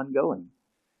is ongoing.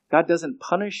 God doesn't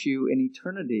punish you in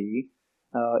eternity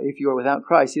if you are without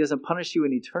Christ. He doesn't punish you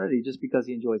in eternity just because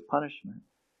he enjoys punishment.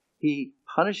 He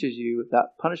punishes you.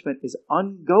 That punishment is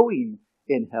ongoing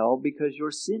in hell because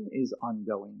your sin is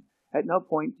ongoing. At no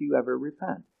point do you ever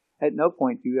repent. At no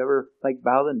point do you ever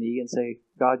bow the knee and say,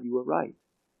 God, you were right.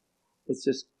 It's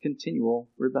just continual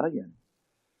rebellion.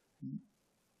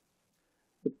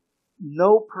 But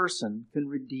no person can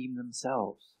redeem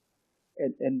themselves.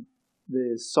 And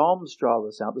the Psalms draw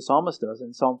this out. The psalmist does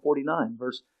in Psalm 49,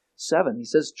 verse 7. He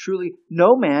says, truly,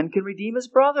 no man can redeem his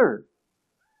brother.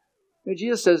 You know,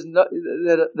 Jesus says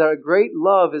that a great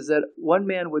love is that one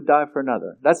man would die for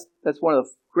another. That's one of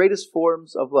the greatest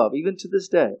forms of love, even to this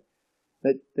day,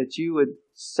 that you would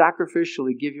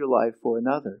sacrificially give your life for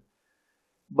another.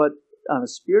 But on a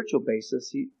spiritual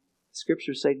basis,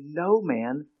 Scriptures say no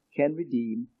man can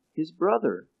redeem his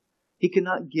brother. He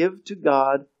cannot give to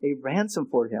God a ransom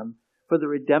for him, for the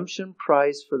redemption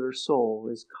price for their soul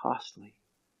is costly.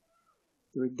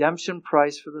 The redemption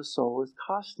price for the soul is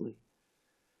costly.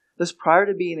 Thus, prior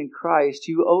to being in Christ,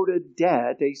 you owed a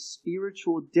debt, a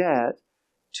spiritual debt,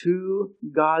 to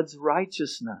God's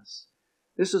righteousness.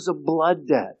 This is a blood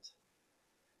debt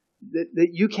that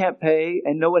you can't pay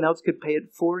and no one else could pay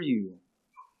it for you.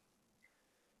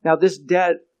 Now, this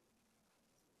debt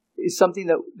is something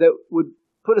that would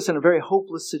put us in a very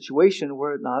hopeless situation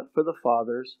were it not for the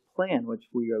Father's plan, which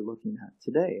we are looking at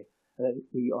today, that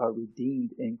we are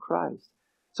redeemed in Christ.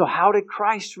 So how did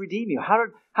Christ redeem you?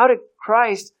 How did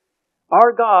Christ,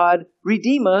 our God,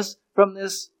 redeem us from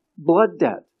this blood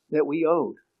debt that we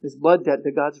owed? This blood debt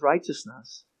to God's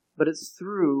righteousness. But it's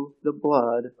through the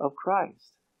blood of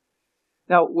Christ.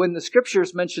 Now, when the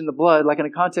Scriptures mention the blood, like in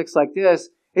a context like this,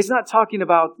 it's not talking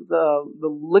about the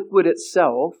liquid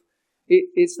itself.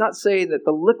 It's not saying that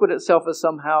the liquid itself is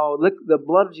somehow, the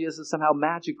blood of Jesus is somehow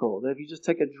magical. That if you just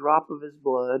take a drop of his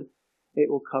blood, it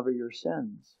will cover your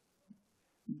sins.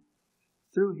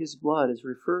 through his blood is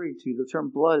referring to, the term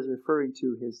blood is referring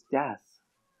to his death.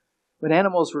 When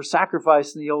animals were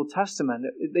sacrificed in the Old Testament,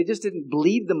 they just didn't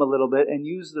bleed them a little bit and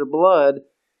use their blood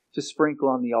to sprinkle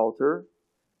on the altar.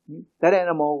 That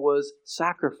animal was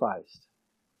sacrificed.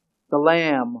 The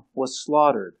lamb was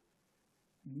slaughtered.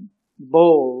 The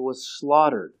bull was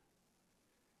slaughtered.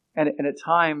 And at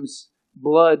times,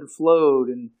 blood flowed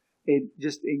in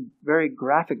very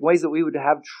graphic ways that we would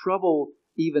have trouble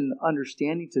even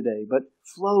understanding today, but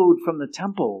flowed from the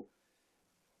temple.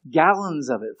 Gallons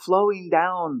of it flowing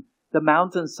down the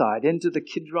mountainside into the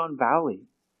Kidron Valley.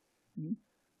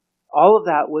 All of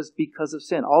that was because of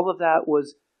sin. All of that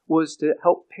was to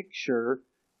help picture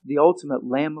the ultimate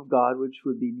Lamb of God, which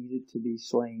would be needed to be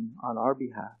slain on our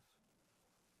behalf.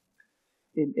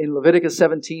 In Leviticus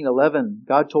 17:11,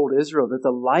 God told Israel that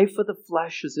the life of the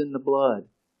flesh is in the blood.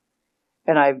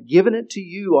 And I have given it to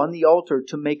you on the altar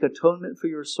to make atonement for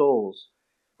your souls.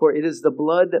 For it is the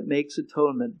blood that makes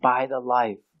atonement by the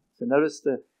life. So notice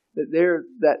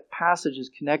that passage is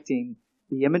connecting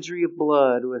the imagery of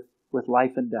blood with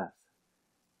life and death.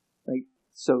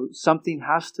 So something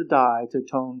has to die to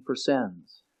atone for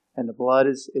sins. And the blood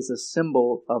is a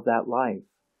symbol of that life.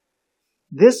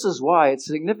 This is why it's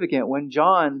significant when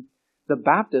John the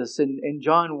Baptist in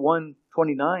John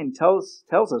 1:29 tells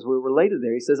us, we're related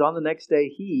there. He says, on the next day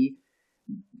he,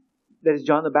 that is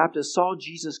John the Baptist, saw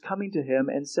Jesus coming to him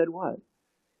and said what?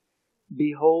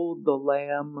 Behold the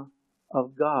Lamb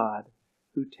of God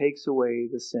who takes away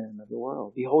the sin of the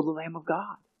world. Behold the Lamb of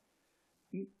God.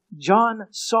 John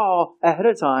saw ahead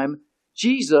of time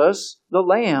Jesus, the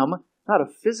Lamb, not a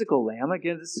physical lamb.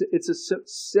 Again, it's a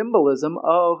symbolism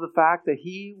of the fact that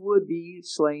he would be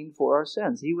slain for our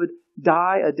sins. He would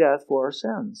die a death for our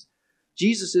sins.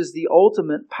 Jesus is the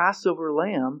ultimate Passover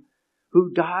lamb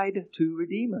who died to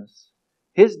redeem us.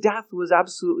 His death was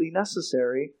absolutely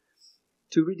necessary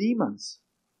to redeem us.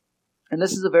 And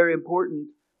this is a very important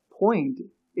point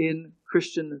in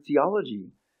Christian theology.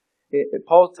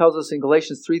 Paul tells us in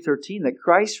Galatians 3:13 that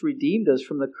Christ redeemed us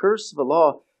from the curse of the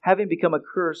law, having become a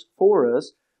curse for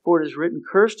us, for it is written,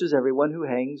 cursed is everyone who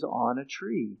hangs on a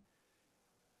tree.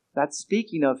 That's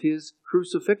speaking of his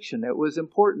crucifixion. It was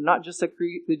important not just that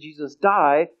Jesus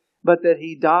die, but that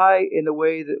he die in the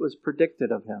way that was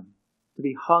predicted of him, to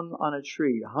be hung on a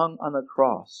tree, hung on a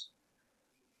cross.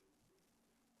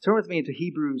 Turn with me into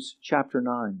Hebrews chapter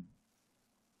 9.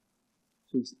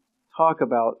 So we talk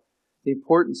about the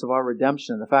importance of our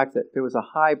redemption, the fact that there was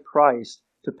a high price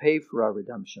to pay for our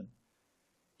redemption.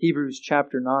 Hebrews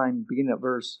chapter 9, beginning at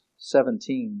verse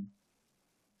 17.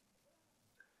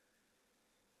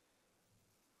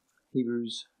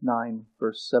 Hebrews 9,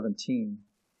 verse 17.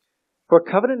 For a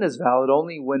covenant is valid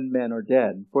only when men are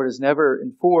dead, for it is never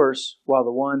in force while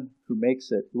the one who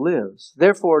makes it lives.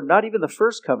 Therefore, not even the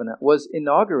first covenant was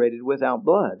inaugurated without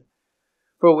blood.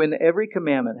 For when every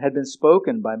commandment had been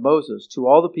spoken by Moses to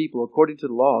all the people according to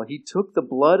the law, he took the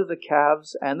blood of the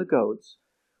calves and the goats,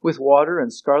 with water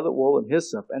and scarlet wool and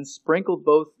hyssop, and sprinkled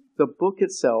both the book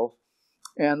itself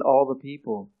and all the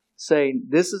people, saying,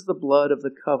 this is the blood of the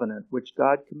covenant which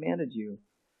God commanded you.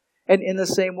 And in the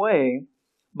same way,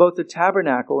 both the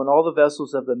tabernacle and all the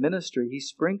vessels of the ministry he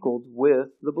sprinkled with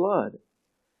the blood.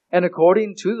 And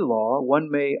according to the law,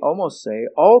 one may almost say,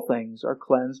 all things are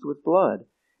cleansed with blood,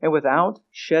 and without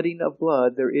shedding of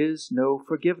blood there is no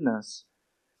forgiveness.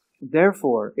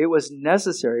 Therefore, it was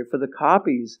necessary for the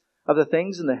copies of the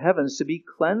things in the heavens to be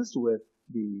cleansed with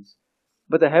these,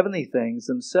 but the heavenly things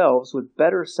themselves with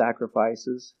better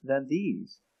sacrifices than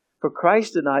these. For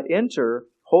Christ did not enter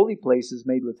holy places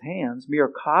made with hands, mere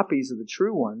copies of the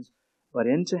true ones, but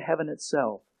into heaven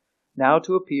itself, now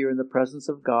to appear in the presence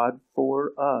of God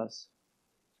for us.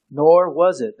 Nor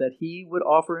was it that he would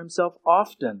offer himself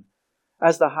often,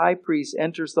 as the high priest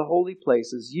enters the holy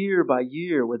places year by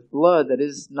year with blood that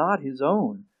is not his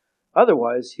own.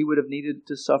 Otherwise, he would have needed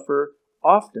to suffer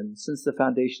often since the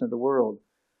foundation of the world.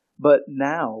 But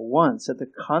now, once at the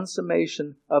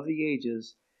consummation of the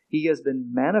ages, he has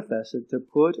been manifested to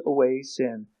put away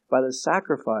sin by the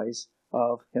sacrifice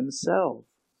of himself.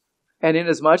 And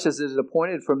inasmuch as it is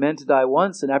appointed for men to die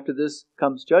once, and after this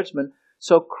comes judgment,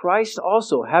 so Christ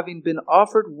also, having been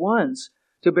offered once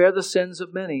to bear the sins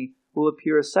of many, will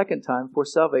appear a second time for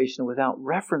salvation without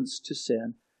reference to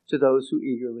sin, to those who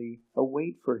eagerly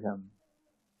await for him.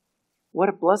 What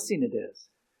a blessing it is.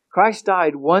 Christ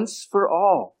died once for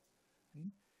all.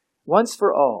 Once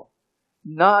for all.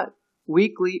 Not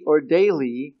weekly or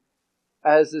daily,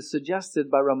 as is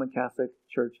suggested by Roman Catholic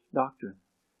Church doctrine.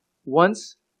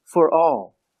 Once for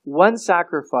all. One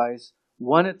sacrifice,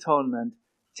 one atonement,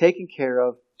 taken care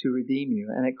of to redeem you,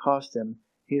 and it cost him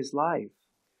his life.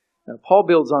 Now, Paul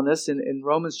builds on this in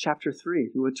Romans chapter 3,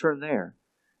 if you would turn there.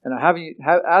 And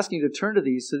I'm asking you to turn to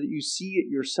these so that you see it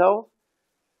yourself.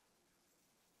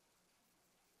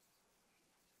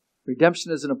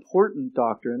 Redemption is an important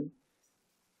doctrine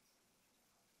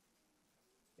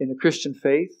in the Christian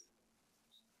faith.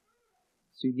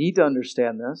 So you need to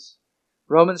understand this.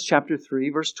 Romans chapter 3,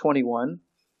 verse 21.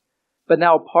 But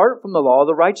now apart from the law,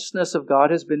 the righteousness of God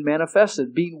has been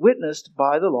manifested, being witnessed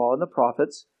by the law and the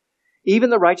prophets, even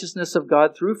the righteousness of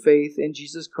God through faith in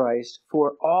Jesus Christ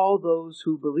for all those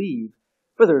who believe.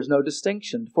 For there is no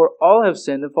distinction. For all have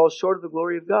sinned and fall short of the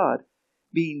glory of God,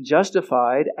 being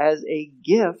justified as a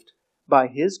gift by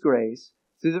His grace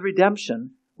through the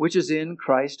redemption which is in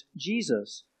Christ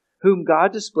Jesus, whom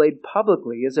God displayed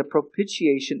publicly as a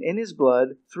propitiation in His blood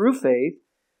through faith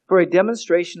for a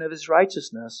demonstration of His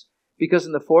righteousness, because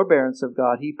in the forbearance of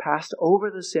God He passed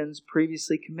over the sins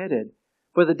previously committed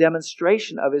for the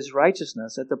demonstration of His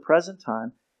righteousness at the present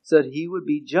time, so that He would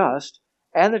be just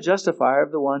and the justifier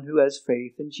of the one who has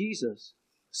faith in Jesus.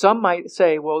 Some might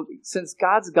say, well, since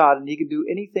God's God and He can do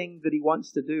anything that He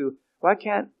wants to do, why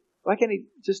can't He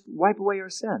just wipe away our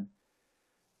sin?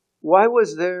 Why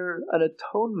was there an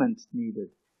atonement needed?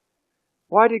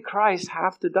 Why did Christ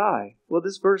have to die? Well,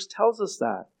 this verse tells us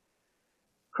that.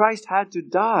 Christ had to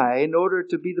die in order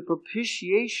to be the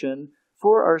propitiation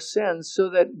for our sins, so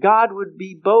that God would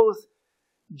be both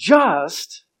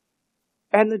just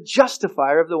and the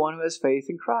justifier of the one who has faith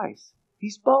in Christ.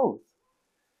 He's both.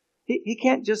 He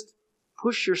can't just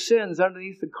push your sins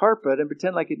underneath the carpet and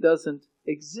pretend like it doesn't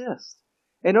exist.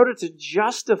 In order to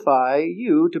justify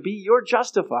you, to be your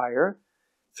justifier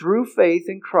through faith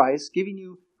in Christ, giving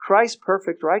you Christ's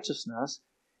perfect righteousness,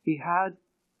 He had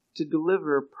to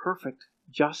deliver perfect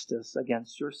justice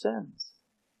against your sins.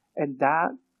 And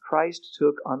that Christ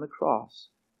took on the cross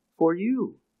for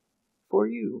you. For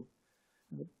you.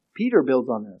 Peter builds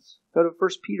on this. Go to 1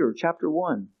 Peter chapter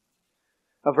 1.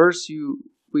 A verse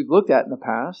we've looked at in the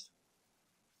past.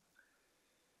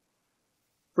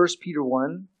 1 Peter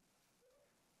 1,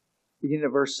 beginning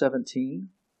at verse 17.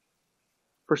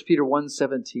 1 Peter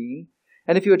 1:17.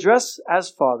 And if you address as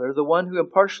Father the one who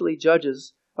impartially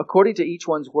judges according to each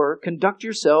one's work, conduct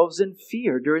yourselves in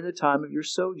fear during the time of your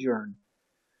sojourn,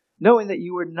 knowing that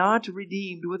you were not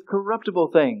redeemed with corruptible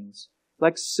things,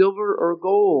 like silver or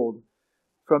gold,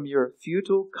 from your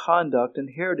futile conduct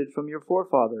inherited from your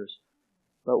forefathers.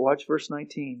 But watch verse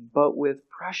 19. But with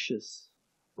precious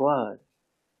blood,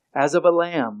 as of a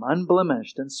lamb,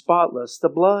 unblemished and spotless, the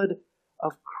blood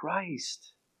of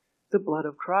Christ. The blood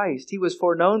of Christ. He was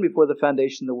foreknown before the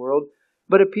foundation of the world,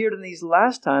 but appeared in these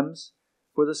last times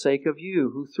for the sake of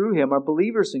you, who through Him are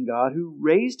believers in God, who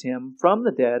raised Him from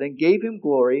the dead and gave Him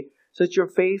glory, so that your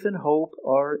faith and hope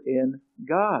are in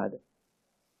God.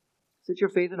 So that your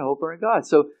faith and hope are in God.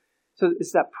 So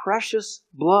it's that precious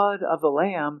blood of the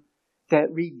Lamb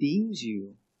that redeems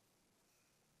you,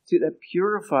 that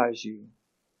purifies you,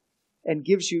 and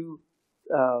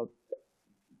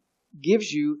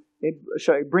brings you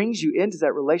into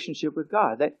that relationship with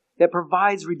God, that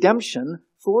provides redemption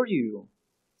for you.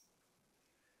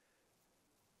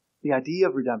 The idea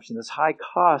of redemption, this high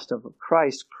cost of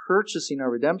Christ purchasing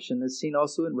our redemption, is seen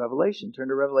also in Revelation. Turn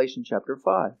to Revelation chapter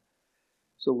 5.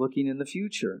 So looking in the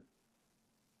future.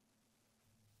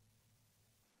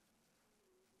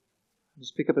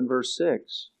 Just pick up in verse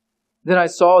 6. Then I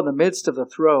saw in the midst of the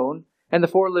throne and the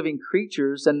 4 living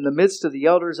creatures, and in the midst of the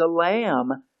elders, a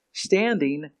lamb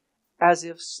standing as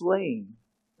if slain.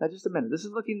 Now just a minute. This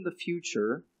is looking in the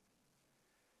future.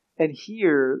 And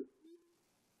here,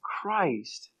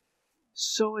 Christ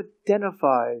so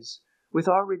identifies with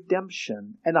our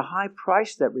redemption and the high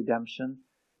price of that redemption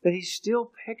that He's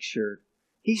still pictured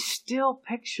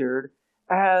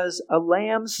as a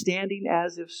lamb standing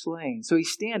as if slain. So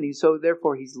He's standing, so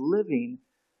therefore He's living,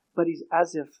 but He's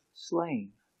as if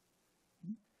slain.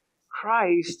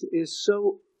 Christ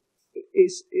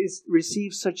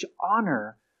receives such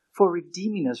honor for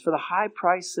redeeming us, for the high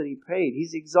price that He paid.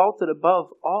 He's exalted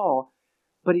above all,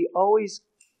 but He always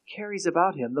carries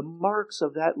about Him the marks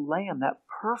of that lamb, that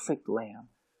perfect lamb,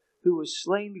 who was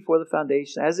slain before the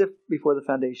foundation, as if before the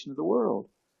foundation of the world.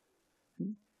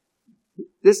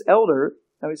 The elders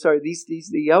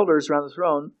around the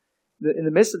throne, in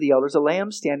the midst of the elders, a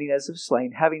lamb standing as if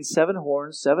slain, having 7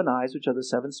 horns, 7 eyes, which are the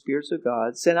 7 spirits of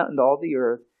God, sent out into all the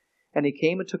earth. And He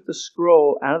came and took the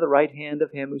scroll out of the right hand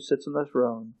of Him who sits on the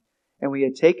throne. And when He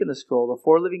had taken the scroll, the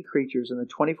 4 living creatures and the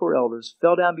 24 elders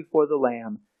fell down before the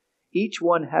Lamb, each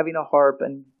one having a harp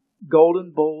and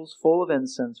golden bowls full of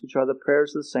incense, which are the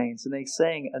prayers of the saints. And they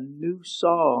sang a new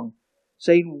song,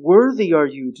 saying, Worthy are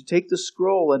you to take the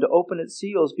scroll and to open its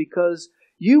seals, because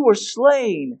You were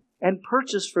slain and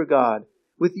purchased for God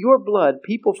with your blood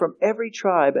people from every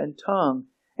tribe and tongue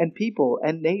and people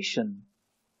and nation.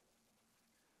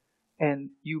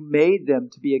 And you made them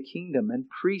to be a kingdom and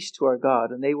priests to our God,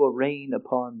 and they will reign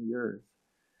upon the earth.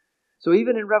 So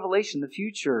even in Revelation, the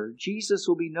future, Jesus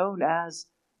will be known as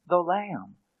the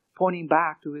Lamb, pointing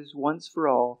back to his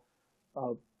once-for-all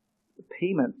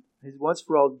payment, his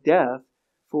once-for-all death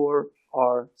for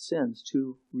our sins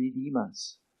to redeem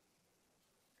us.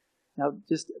 Now,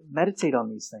 just meditate on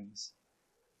these things.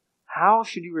 How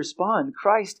should you respond?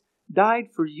 Christ died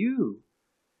for you.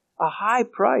 A high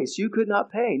price you could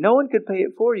not pay. No one could pay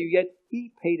it for you, yet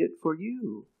he paid it for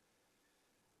you.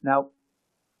 Now,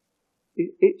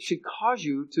 it should cause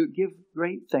you to give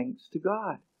great thanks to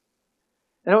God.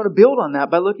 And I want to build on that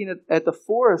by looking at the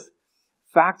fourth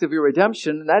fact of your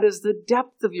redemption, and that is the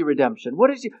depth of your redemption.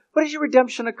 What does your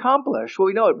redemption accomplish? Well,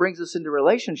 we know it brings us into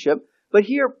relationship, but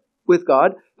here with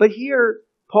God. But here,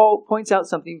 Paul points out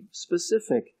something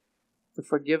specific: the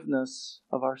forgiveness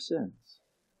of our sins.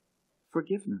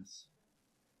 Forgiveness.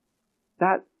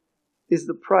 That is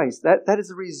the price. That is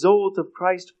the result of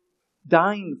Christ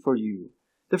dying for you.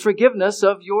 The forgiveness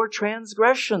of your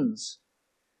transgressions.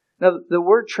 Now, the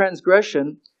word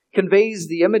transgression conveys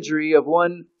the imagery of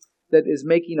one that is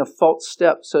making a false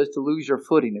step so as to lose your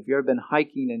footing. If you've ever been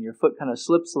hiking and your foot kind of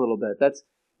slips a little bit, that's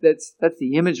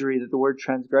the imagery that the word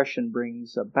transgression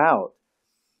brings about.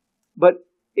 But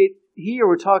here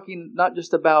we're talking not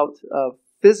just about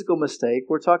physical mistake,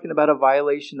 we're talking about a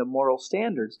violation of moral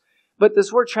standards. But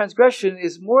this word transgression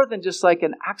is more than just like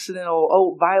an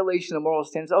accidental, violation of moral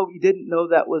standards. Oh, you didn't know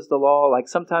that was the law. Like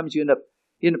sometimes you end up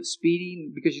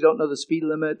speeding because you don't know the speed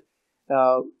limit.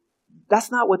 That's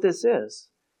not what this is.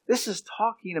 This is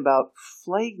talking about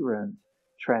flagrant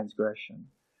transgression.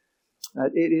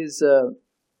 It is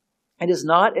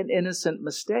not an innocent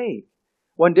mistake.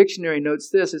 One dictionary notes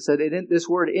this. It said, this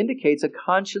word indicates a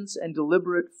conscious and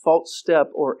deliberate false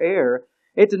step or error.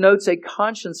 It denotes a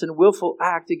conscious and willful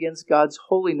act against God's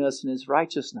holiness and his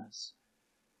righteousness.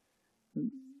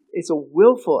 It's a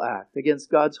willful act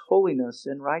against God's holiness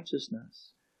and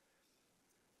righteousness.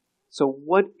 So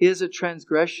what is a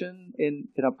transgression in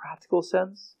a practical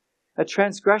sense? A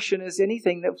transgression is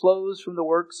anything that flows from the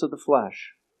works of the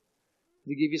flesh.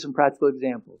 To give you some practical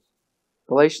examples.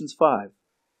 Galatians 5.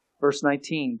 Verse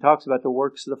 19 talks about the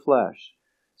works of the flesh.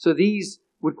 So these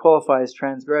would qualify as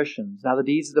transgressions. Now the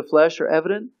deeds of the flesh are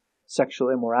evident: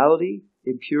 sexual immorality,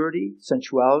 impurity,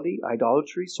 sensuality,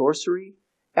 idolatry, sorcery,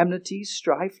 enmity,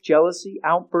 strife, jealousy,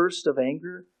 outburst of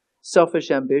anger,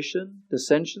 selfish ambition,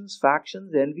 dissensions,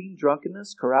 factions, envy,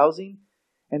 drunkenness, carousing,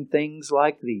 and things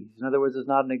like these. In other words, it's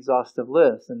not an exhaustive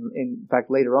list. And in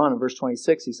fact, later on in verse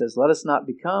 26, he says, let us not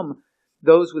become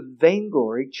those with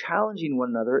vainglory, challenging one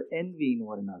another, envying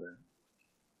one another.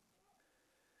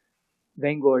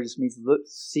 Vainglory just means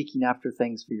seeking after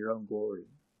things for your own glory.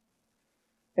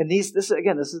 And this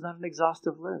is not an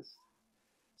exhaustive list.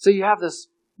 So you have this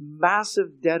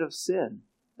massive debt of sin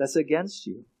that's against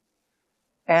you.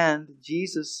 And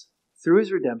Jesus, through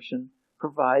his redemption,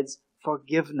 provides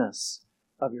forgiveness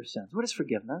of your sins. What is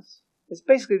forgiveness? It's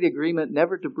basically the agreement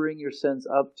never to bring your sins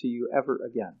up to you ever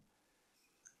again.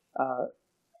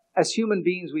 As human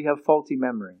beings, we have faulty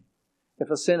memory.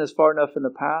 If a sin is far enough in the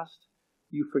past,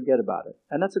 you forget about it.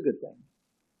 And that's a good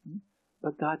thing.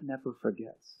 But God never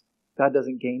forgets. God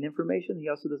doesn't gain information. He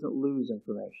also doesn't lose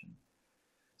information.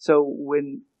 So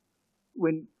when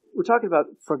we're talking about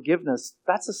forgiveness,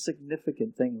 that's a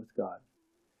significant thing with God.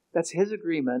 That's his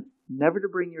agreement never to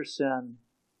bring your sin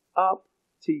up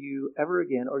to you ever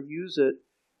again or use it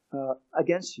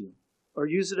against you. Or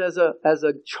use it as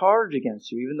a charge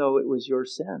against you, even though it was your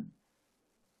sin.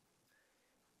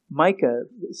 Micah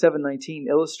 7:19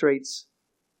 illustrates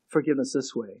forgiveness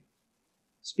this way.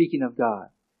 Speaking of God,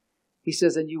 he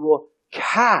says, and you will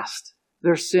cast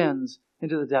their sins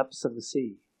into the depths of the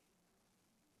sea.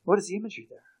 What is the imagery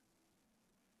there?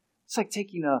 It's like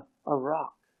taking a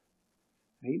rock,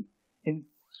 right, and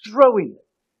throwing it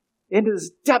into the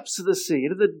depths of the sea,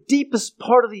 into the deepest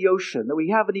part of the ocean that we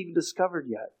haven't even discovered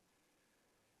yet.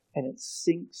 And it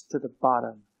sinks to the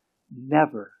bottom,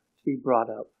 never to be brought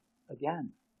up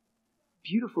again.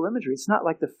 Beautiful imagery. It's not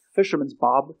like the fisherman's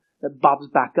bob that bobs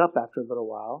back up after a little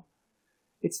while.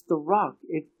 It's the rock.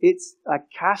 It's a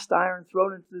cast iron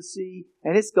thrown into the sea,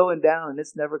 and it's going down, and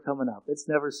it's never coming up. It's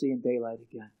never seeing daylight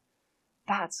again.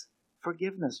 That's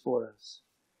forgiveness for us.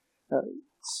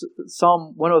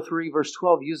 Psalm 103, verse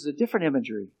 12, uses a different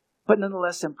imagery, but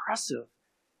nonetheless impressive.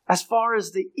 As far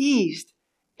as the east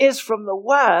is from the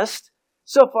west,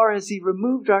 so far as he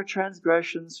removed our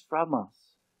transgressions from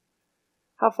us.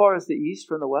 How far is the east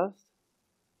from the west?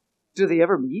 Do they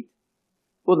ever meet?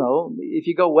 Well, no. If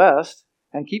you go west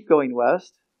and keep going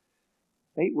west,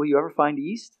 hey, will you ever find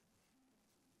east?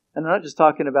 And I'm not just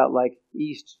talking about like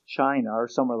East China or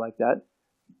somewhere like that.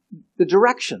 The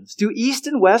directions. Do east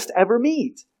and west ever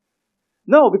meet?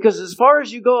 No, because as far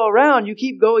as you go around, you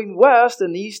keep going west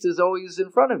and east is always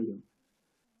in front of you.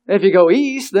 And if you go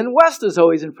east, then west is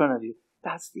always in front of you.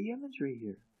 That's the imagery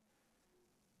here.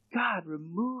 God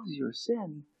removes your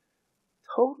sin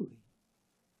totally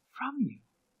from you.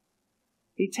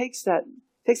 He takes the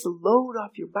load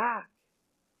off your back.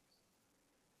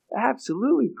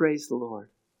 Absolutely, praise the Lord.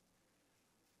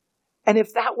 And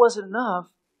if that wasn't enough,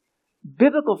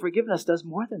 biblical forgiveness does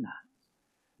more than that.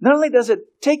 Not only does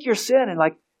it take your sin and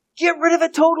get rid of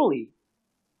it totally,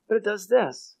 but it does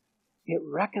this. It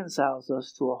reconciles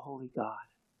us to a holy God.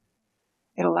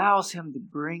 It allows Him to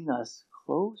bring us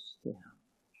close to Him.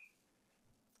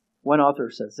 One author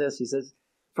says this. He says,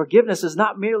 forgiveness is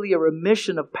not merely a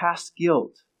remission of past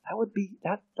guilt.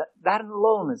 That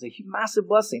alone is a massive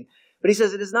blessing. But he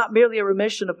says it is not merely a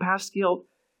remission of past guilt,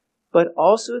 but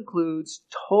also includes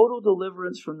total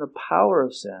deliverance from the power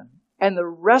of sin and the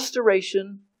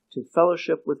restoration to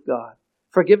fellowship with God.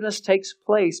 Forgiveness takes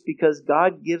place because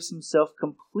God gives Himself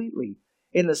completely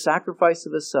in the sacrifice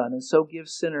of His Son, and so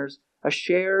gives sinners a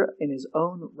share in His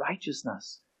own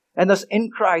righteousness. And thus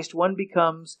in Christ one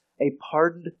becomes a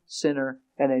pardoned sinner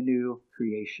and a new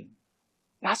creation.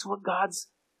 That's what God's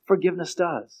forgiveness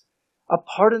does. A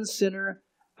pardoned sinner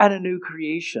and a new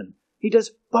creation. He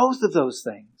does both of those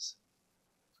things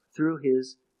through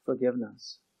His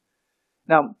forgiveness.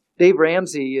 Now, Dave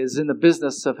Ramsey is in the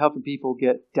business of helping people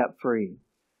get debt-free.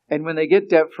 And when they get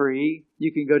debt-free,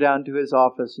 you can go down to his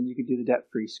office and you can do the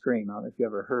debt-free screen. I don't know if you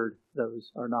ever heard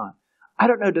those or not. I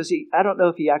don't know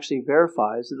if he actually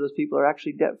verifies that those people are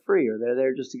actually debt-free or they're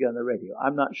there just to get on the radio.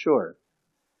 I'm not sure.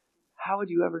 How would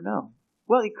you ever know?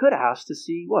 Well, he could ask to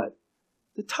see what?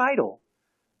 The title.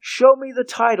 Show me the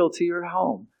title to your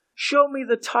home. Show me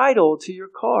the title to your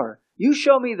car. You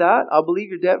show me that, I'll believe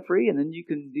you're debt-free, and then you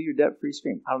can do your debt-free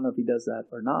screen. I don't know if he does that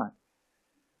or not.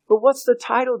 But what's the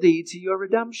title deed to your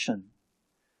redemption?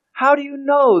 How do you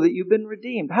know that you've been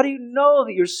redeemed? How do you know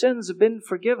that your sins have been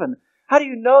forgiven? How do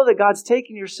you know that God's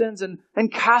taken your sins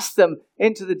and cast them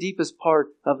into the deepest part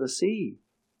of the sea?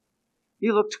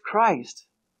 You look to Christ.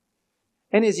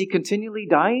 And is He continually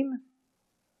dying?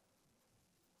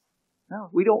 No,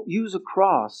 we don't use a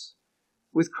cross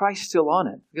with Christ still on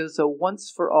it, because it's a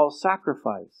once-for-all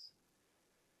sacrifice.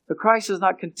 The Christ is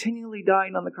not continually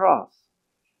dying on the cross.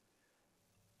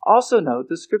 Also note,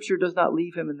 the Scripture does not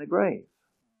leave Him in the grave.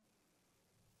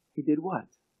 He did what?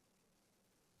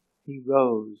 He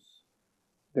rose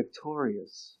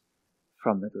victorious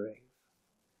from the grave.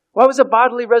 Why was a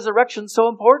bodily resurrection so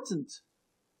important?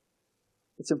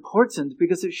 It's important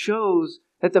because it shows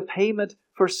that the payment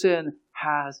for sin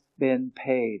has been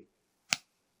paid.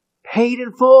 Paid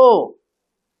in full.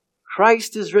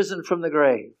 Christ is risen from the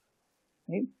grave.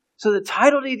 Right? So the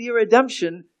title deed to your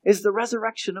redemption is the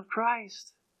resurrection of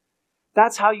Christ.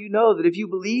 That's how you know that if you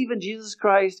believe in Jesus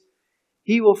Christ,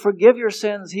 He will forgive your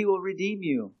sins. He will redeem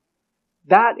you.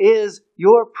 That is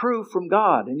your proof from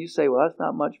God. And you say, well, that's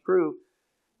not much proof.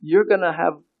 You're going to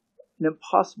have an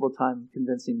impossible time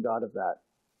convincing God of that.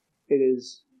 It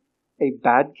is a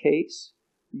bad case.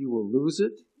 You will lose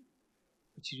it,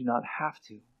 but you do not have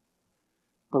to.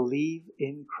 Believe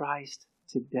in Christ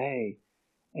today,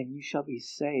 and you shall be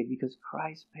saved because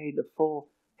Christ paid the full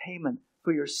payment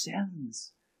for your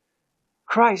sins.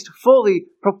 Christ fully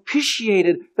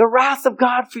propitiated the wrath of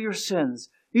God for your sins.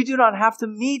 You do not have to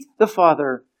meet the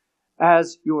Father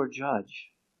as your judge.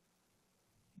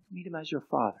 Meet Him as your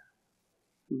Father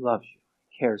who loves you,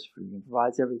 cares for you, and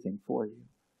provides everything for you.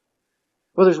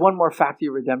 Well, there's one more fact of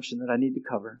your redemption that I need to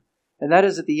cover, and that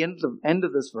is at the end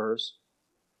of this verse,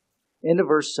 end of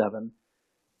verse 7.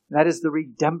 And that is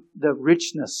the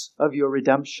richness of your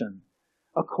redemption,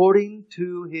 according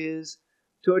to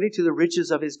the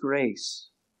riches of His grace.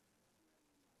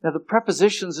 Now, the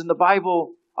prepositions in the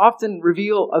Bible often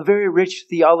reveal a very rich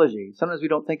theology. Sometimes we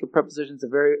don't think of prepositions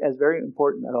as very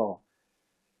important at all.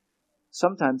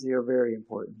 Sometimes they are very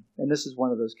important, and this is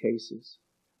one of those cases.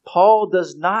 Paul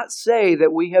does not say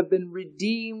that we have been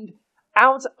redeemed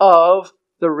out of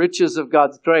the riches of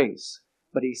God's grace,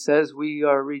 but he says we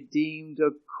are redeemed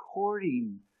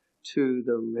according to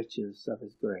the riches of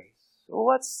His grace. Well,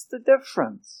 what's the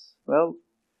difference? Well,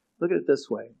 look at it this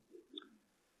way.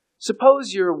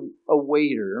 Suppose you're a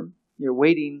waiter. You're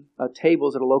waiting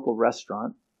tables at a local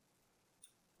restaurant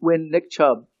when Nick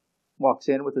Chubb walks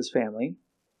in with his family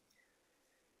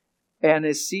and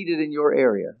is seated in your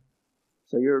area.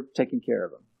 So you're taking care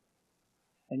of him.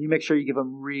 And you make sure you give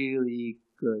them really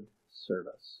good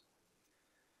service.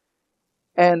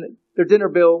 And their dinner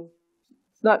bill,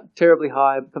 it's not terribly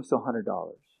high, it comes to $100.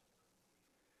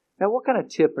 Now, what kind of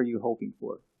tip are you hoping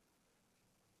for?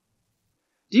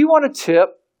 Do you want a tip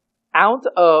out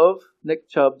of Nick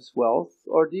Chubb's wealth,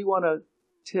 or do you want a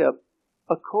tip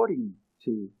according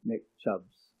to Nick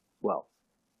Chubb's wealth?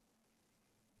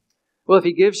 Well, if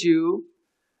he gives you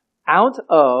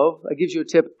a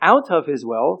tip out of his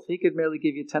wealth, he could merely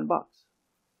give you $10.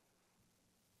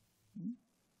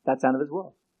 That's out of his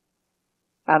wealth.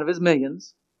 Out of his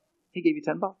millions, he gave you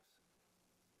 $10.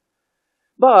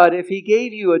 But if he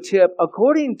gave you a tip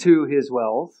according to his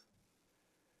wealth,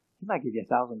 he might give you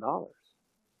 $1,000.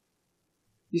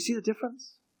 You see the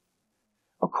difference?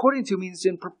 According to means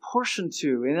in proportion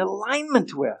to, in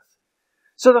alignment with.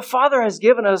 So the Father has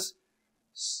given us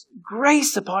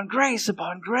grace upon grace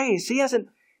upon grace. He hasn't,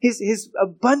 his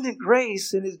abundant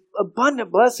grace and his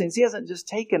abundant blessings, he hasn't just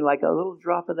taken like a little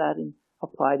drop of that and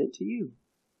applied it to you.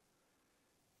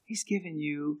 He's given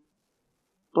you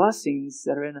blessings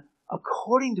that are in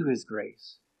according to his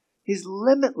grace, his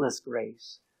limitless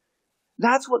grace.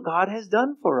 That's what God has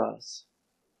done for us.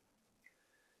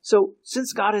 So,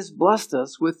 since God has blessed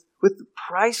us with the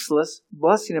priceless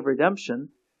blessing of redemption,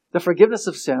 the forgiveness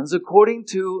of sins, according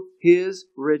to his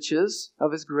riches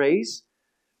of his grace,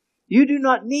 you do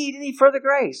not need any further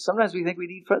grace. Sometimes we think we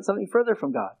need something further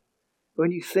from God.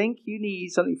 When you think you need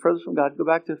something further from God, go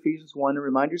back to Ephesians 1 and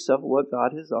remind yourself of what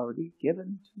God has already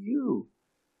given to you.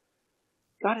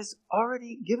 God has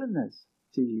already given this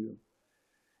to you.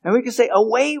 And we can say,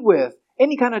 away with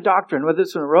any kind of doctrine, whether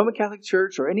it's from the Roman Catholic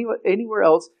Church or anywhere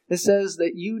else, that says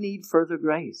that you need further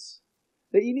grace,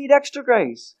 that you need extra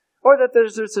grace, or that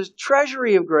there's a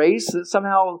treasury of grace that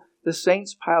somehow the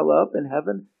saints pile up in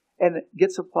heaven and it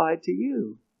gets applied to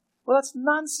you. Well, that's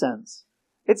nonsense.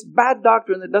 It's bad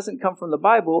doctrine that doesn't come from the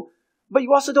Bible, but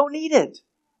you also don't need it.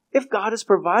 If God has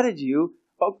provided you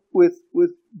with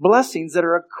blessings that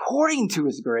are according to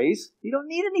his grace, you don't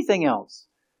need anything else.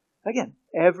 Again,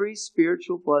 every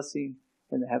spiritual blessing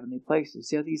in the heavenly places.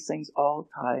 See how these things all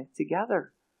tie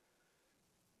together.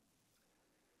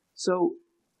 So,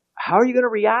 how are you going to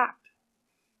react?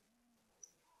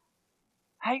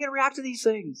 How are you going to react to these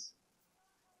things?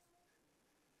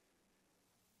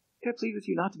 Can I plead with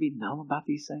you not to be numb about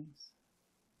these things?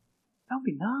 Don't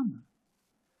be numb.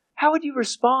 How would you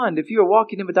respond if you were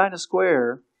walking in Medina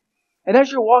Square and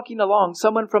as you're walking along,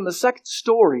 someone from the second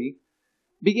story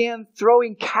began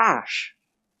throwing cash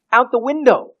out the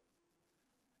window?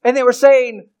 And they were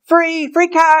saying, free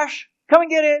cash, come and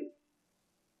get it.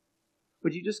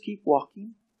 Would you just keep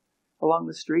walking along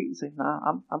the street and say, nah,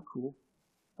 I'm cool.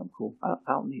 I'm cool. I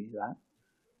don't need that.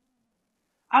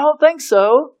 I don't think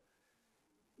so.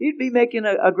 You'd be making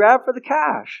a grab for the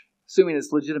cash, assuming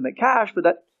it's legitimate cash,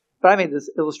 but I made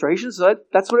this illustration, so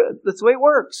that's the way it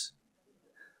works.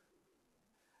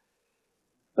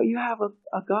 But you have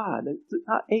a God,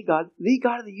 not a God, the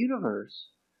God of the universe,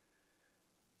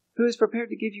 who is prepared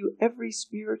to give you every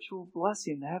spiritual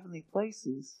blessing in the heavenly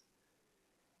places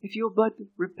if you'll but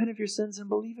repent of your sins and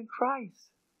believe in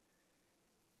Christ.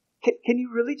 Can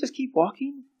you really just keep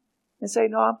walking and say,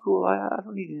 no, I'm cool, I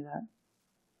don't need any of that?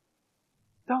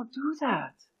 Don't do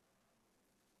that.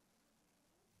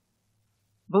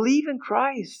 Believe in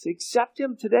Christ. Accept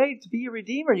him today to be your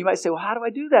Redeemer. You might say, well, how do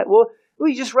I do that? Well,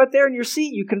 you just right there in your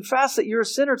seat, you confess that you're a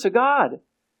sinner to God.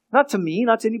 Not to me,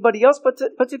 not to anybody else, but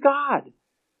to God.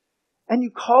 And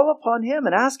you call upon him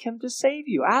and ask him to save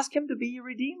you. Ask him to be your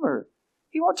Redeemer.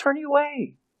 He won't turn you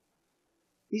away.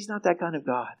 He's not that kind of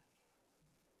God.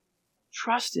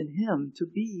 Trust in him to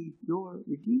be your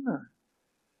Redeemer.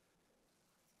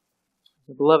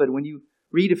 Beloved, when you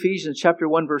read Ephesians chapter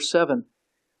 1, verse 7,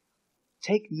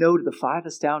 take note of the 5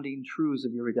 astounding truths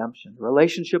of your redemption. The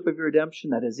relationship of your redemption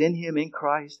that is in him, in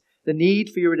Christ. The need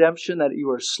for your redemption, that you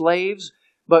are slaves,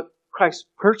 but Christ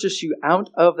purchased you out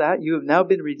of that. You have now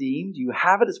been redeemed. You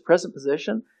have it as present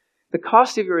possession. The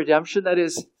cost of your redemption, that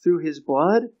is through his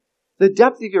blood. The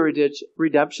depth of your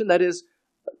redemption, that is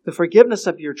the forgiveness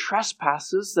of your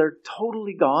trespasses. They're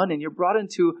totally gone, and you're brought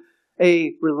into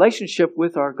a relationship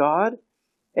with our God.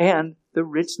 And the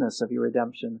richness of your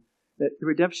redemption. That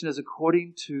redemption is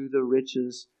according to the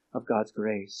riches of God's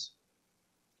grace.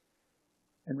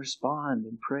 And respond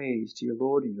in praise to your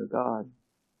Lord and your God.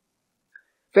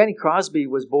 Fanny Crosby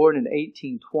was born in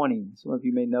 1820. Some of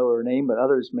you may know her name, but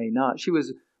others may not. She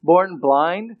was born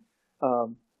blind.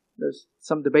 There's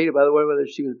some debate, by the way, whether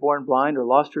she was born blind or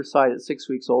lost her sight at 6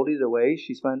 weeks old. Either way,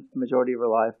 she spent the majority of her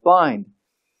life blind.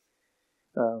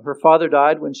 Her father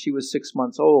died when she was 6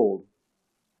 months old.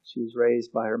 She was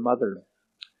raised by her mother.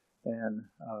 and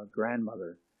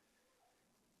grandmother.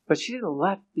 But she didn't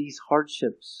let these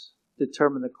hardships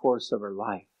determine the course of her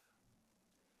life.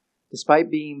 Despite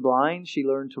being blind, she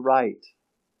learned to write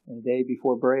in a day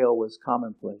before Braille was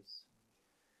commonplace.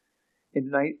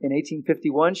 In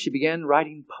 1851, she began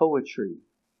writing poetry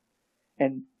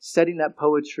and setting that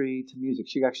poetry to music.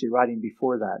 She was actually writing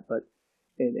before that, but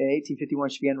in 1851,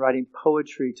 she began writing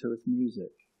poetry to with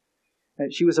music.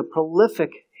 And she was a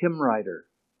prolific hymn writer.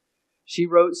 She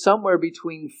wrote somewhere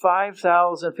between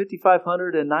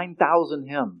 5,500 and 9,000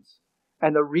 hymns.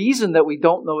 And the reason that we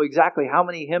don't know exactly how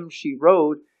many hymns she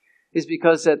wrote is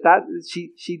because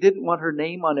she didn't want her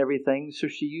name on everything, so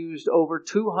she used over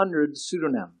 200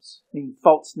 pseudonyms, meaning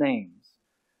false names.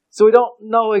 So we don't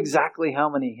know exactly how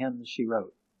many hymns she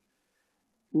wrote.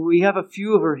 We have a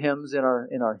few of her hymns in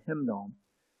our hymnal.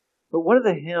 But one of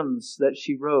the hymns that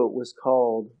she wrote was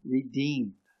called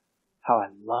Redeemed. How I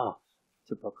love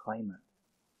to proclaim it.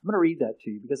 I'm going to read that to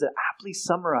you because it aptly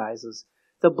summarizes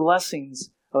the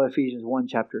blessings of Ephesians 1,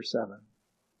 chapter 7.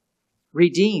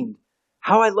 Redeemed.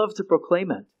 How I love to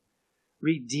proclaim it.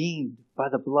 Redeemed by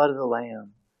the blood of the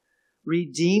Lamb.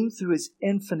 Redeemed through His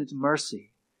infinite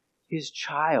mercy. His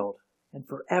child, and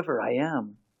forever I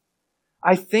am.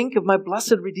 I think of my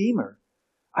blessed Redeemer.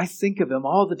 I think of Him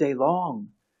all the day long.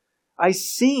 I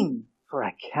sing, for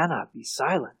I cannot be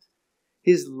silent.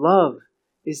 His love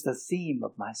is the theme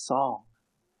of my song.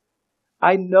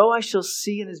 I know I shall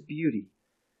see in His beauty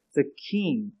the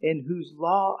King in whose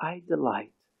law I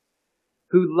delight,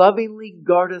 who lovingly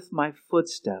guardeth my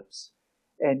footsteps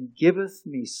and giveth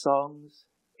me songs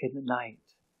in the night.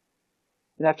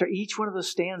 And after each one of those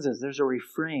stanzas, there's a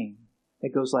refrain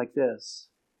that goes like this.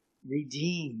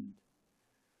 Redeemed.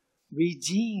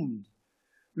 Redeemed.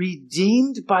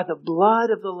 Redeemed by the blood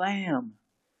of the Lamb.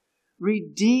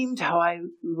 Redeemed, how I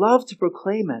love to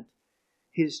proclaim it.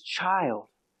 His child,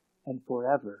 and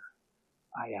forever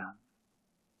I am.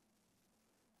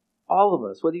 All of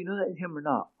us, whether you know that hymn or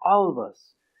not, all of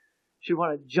us should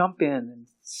want to jump in and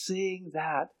sing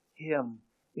that hymn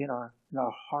in our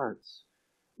hearts.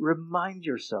 Remind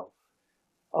yourself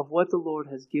of what the Lord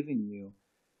has given you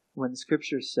when the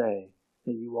Scriptures say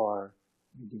that you are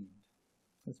redeemed.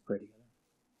 Let's pray together.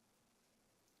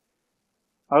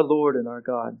 Our Lord and our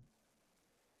God,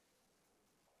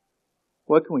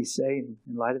 what can we say in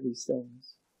light of these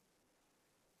things?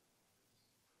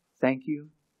 Thank you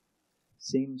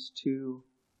seems too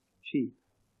cheap.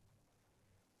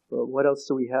 But what else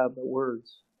do we have but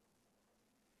words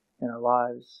in our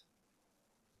lives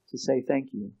to say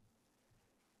thank you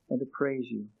and to praise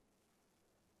you?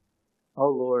 Oh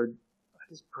Lord, I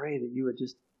just pray that you would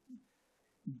just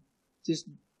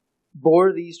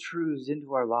bore these truths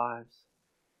into our lives,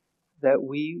 that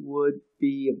we would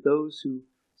be of those who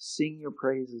sing your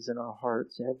praises in our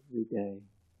hearts every day,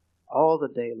 all the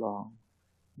day long.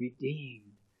 Redeemed.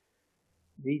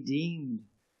 Redeemed.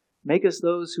 Make us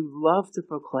those who love to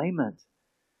proclaim it.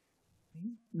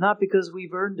 Not because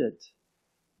we've earned it,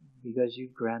 because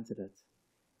you've granted it.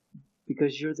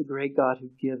 Because you're the great God who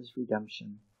gives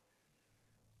redemption.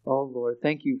 Oh Lord,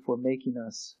 thank you for making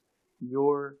us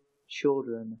your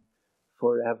children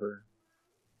forever,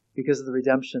 because of the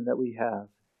redemption that we have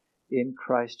in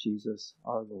Christ Jesus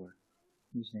our Lord,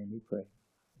 in whose name we pray.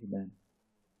 Amen.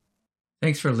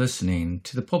 Thanks for listening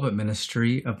to the pulpit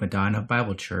ministry of Medina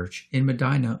Bible Church in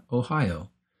Medina,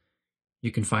 Ohio. You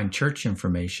can find church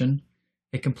information,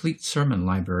 a complete sermon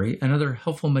library, and other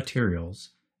helpful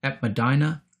materials at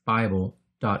medinabible.org.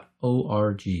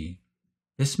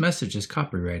 This message is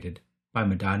copyrighted by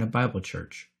Medina Bible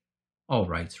Church. All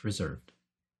rights reserved.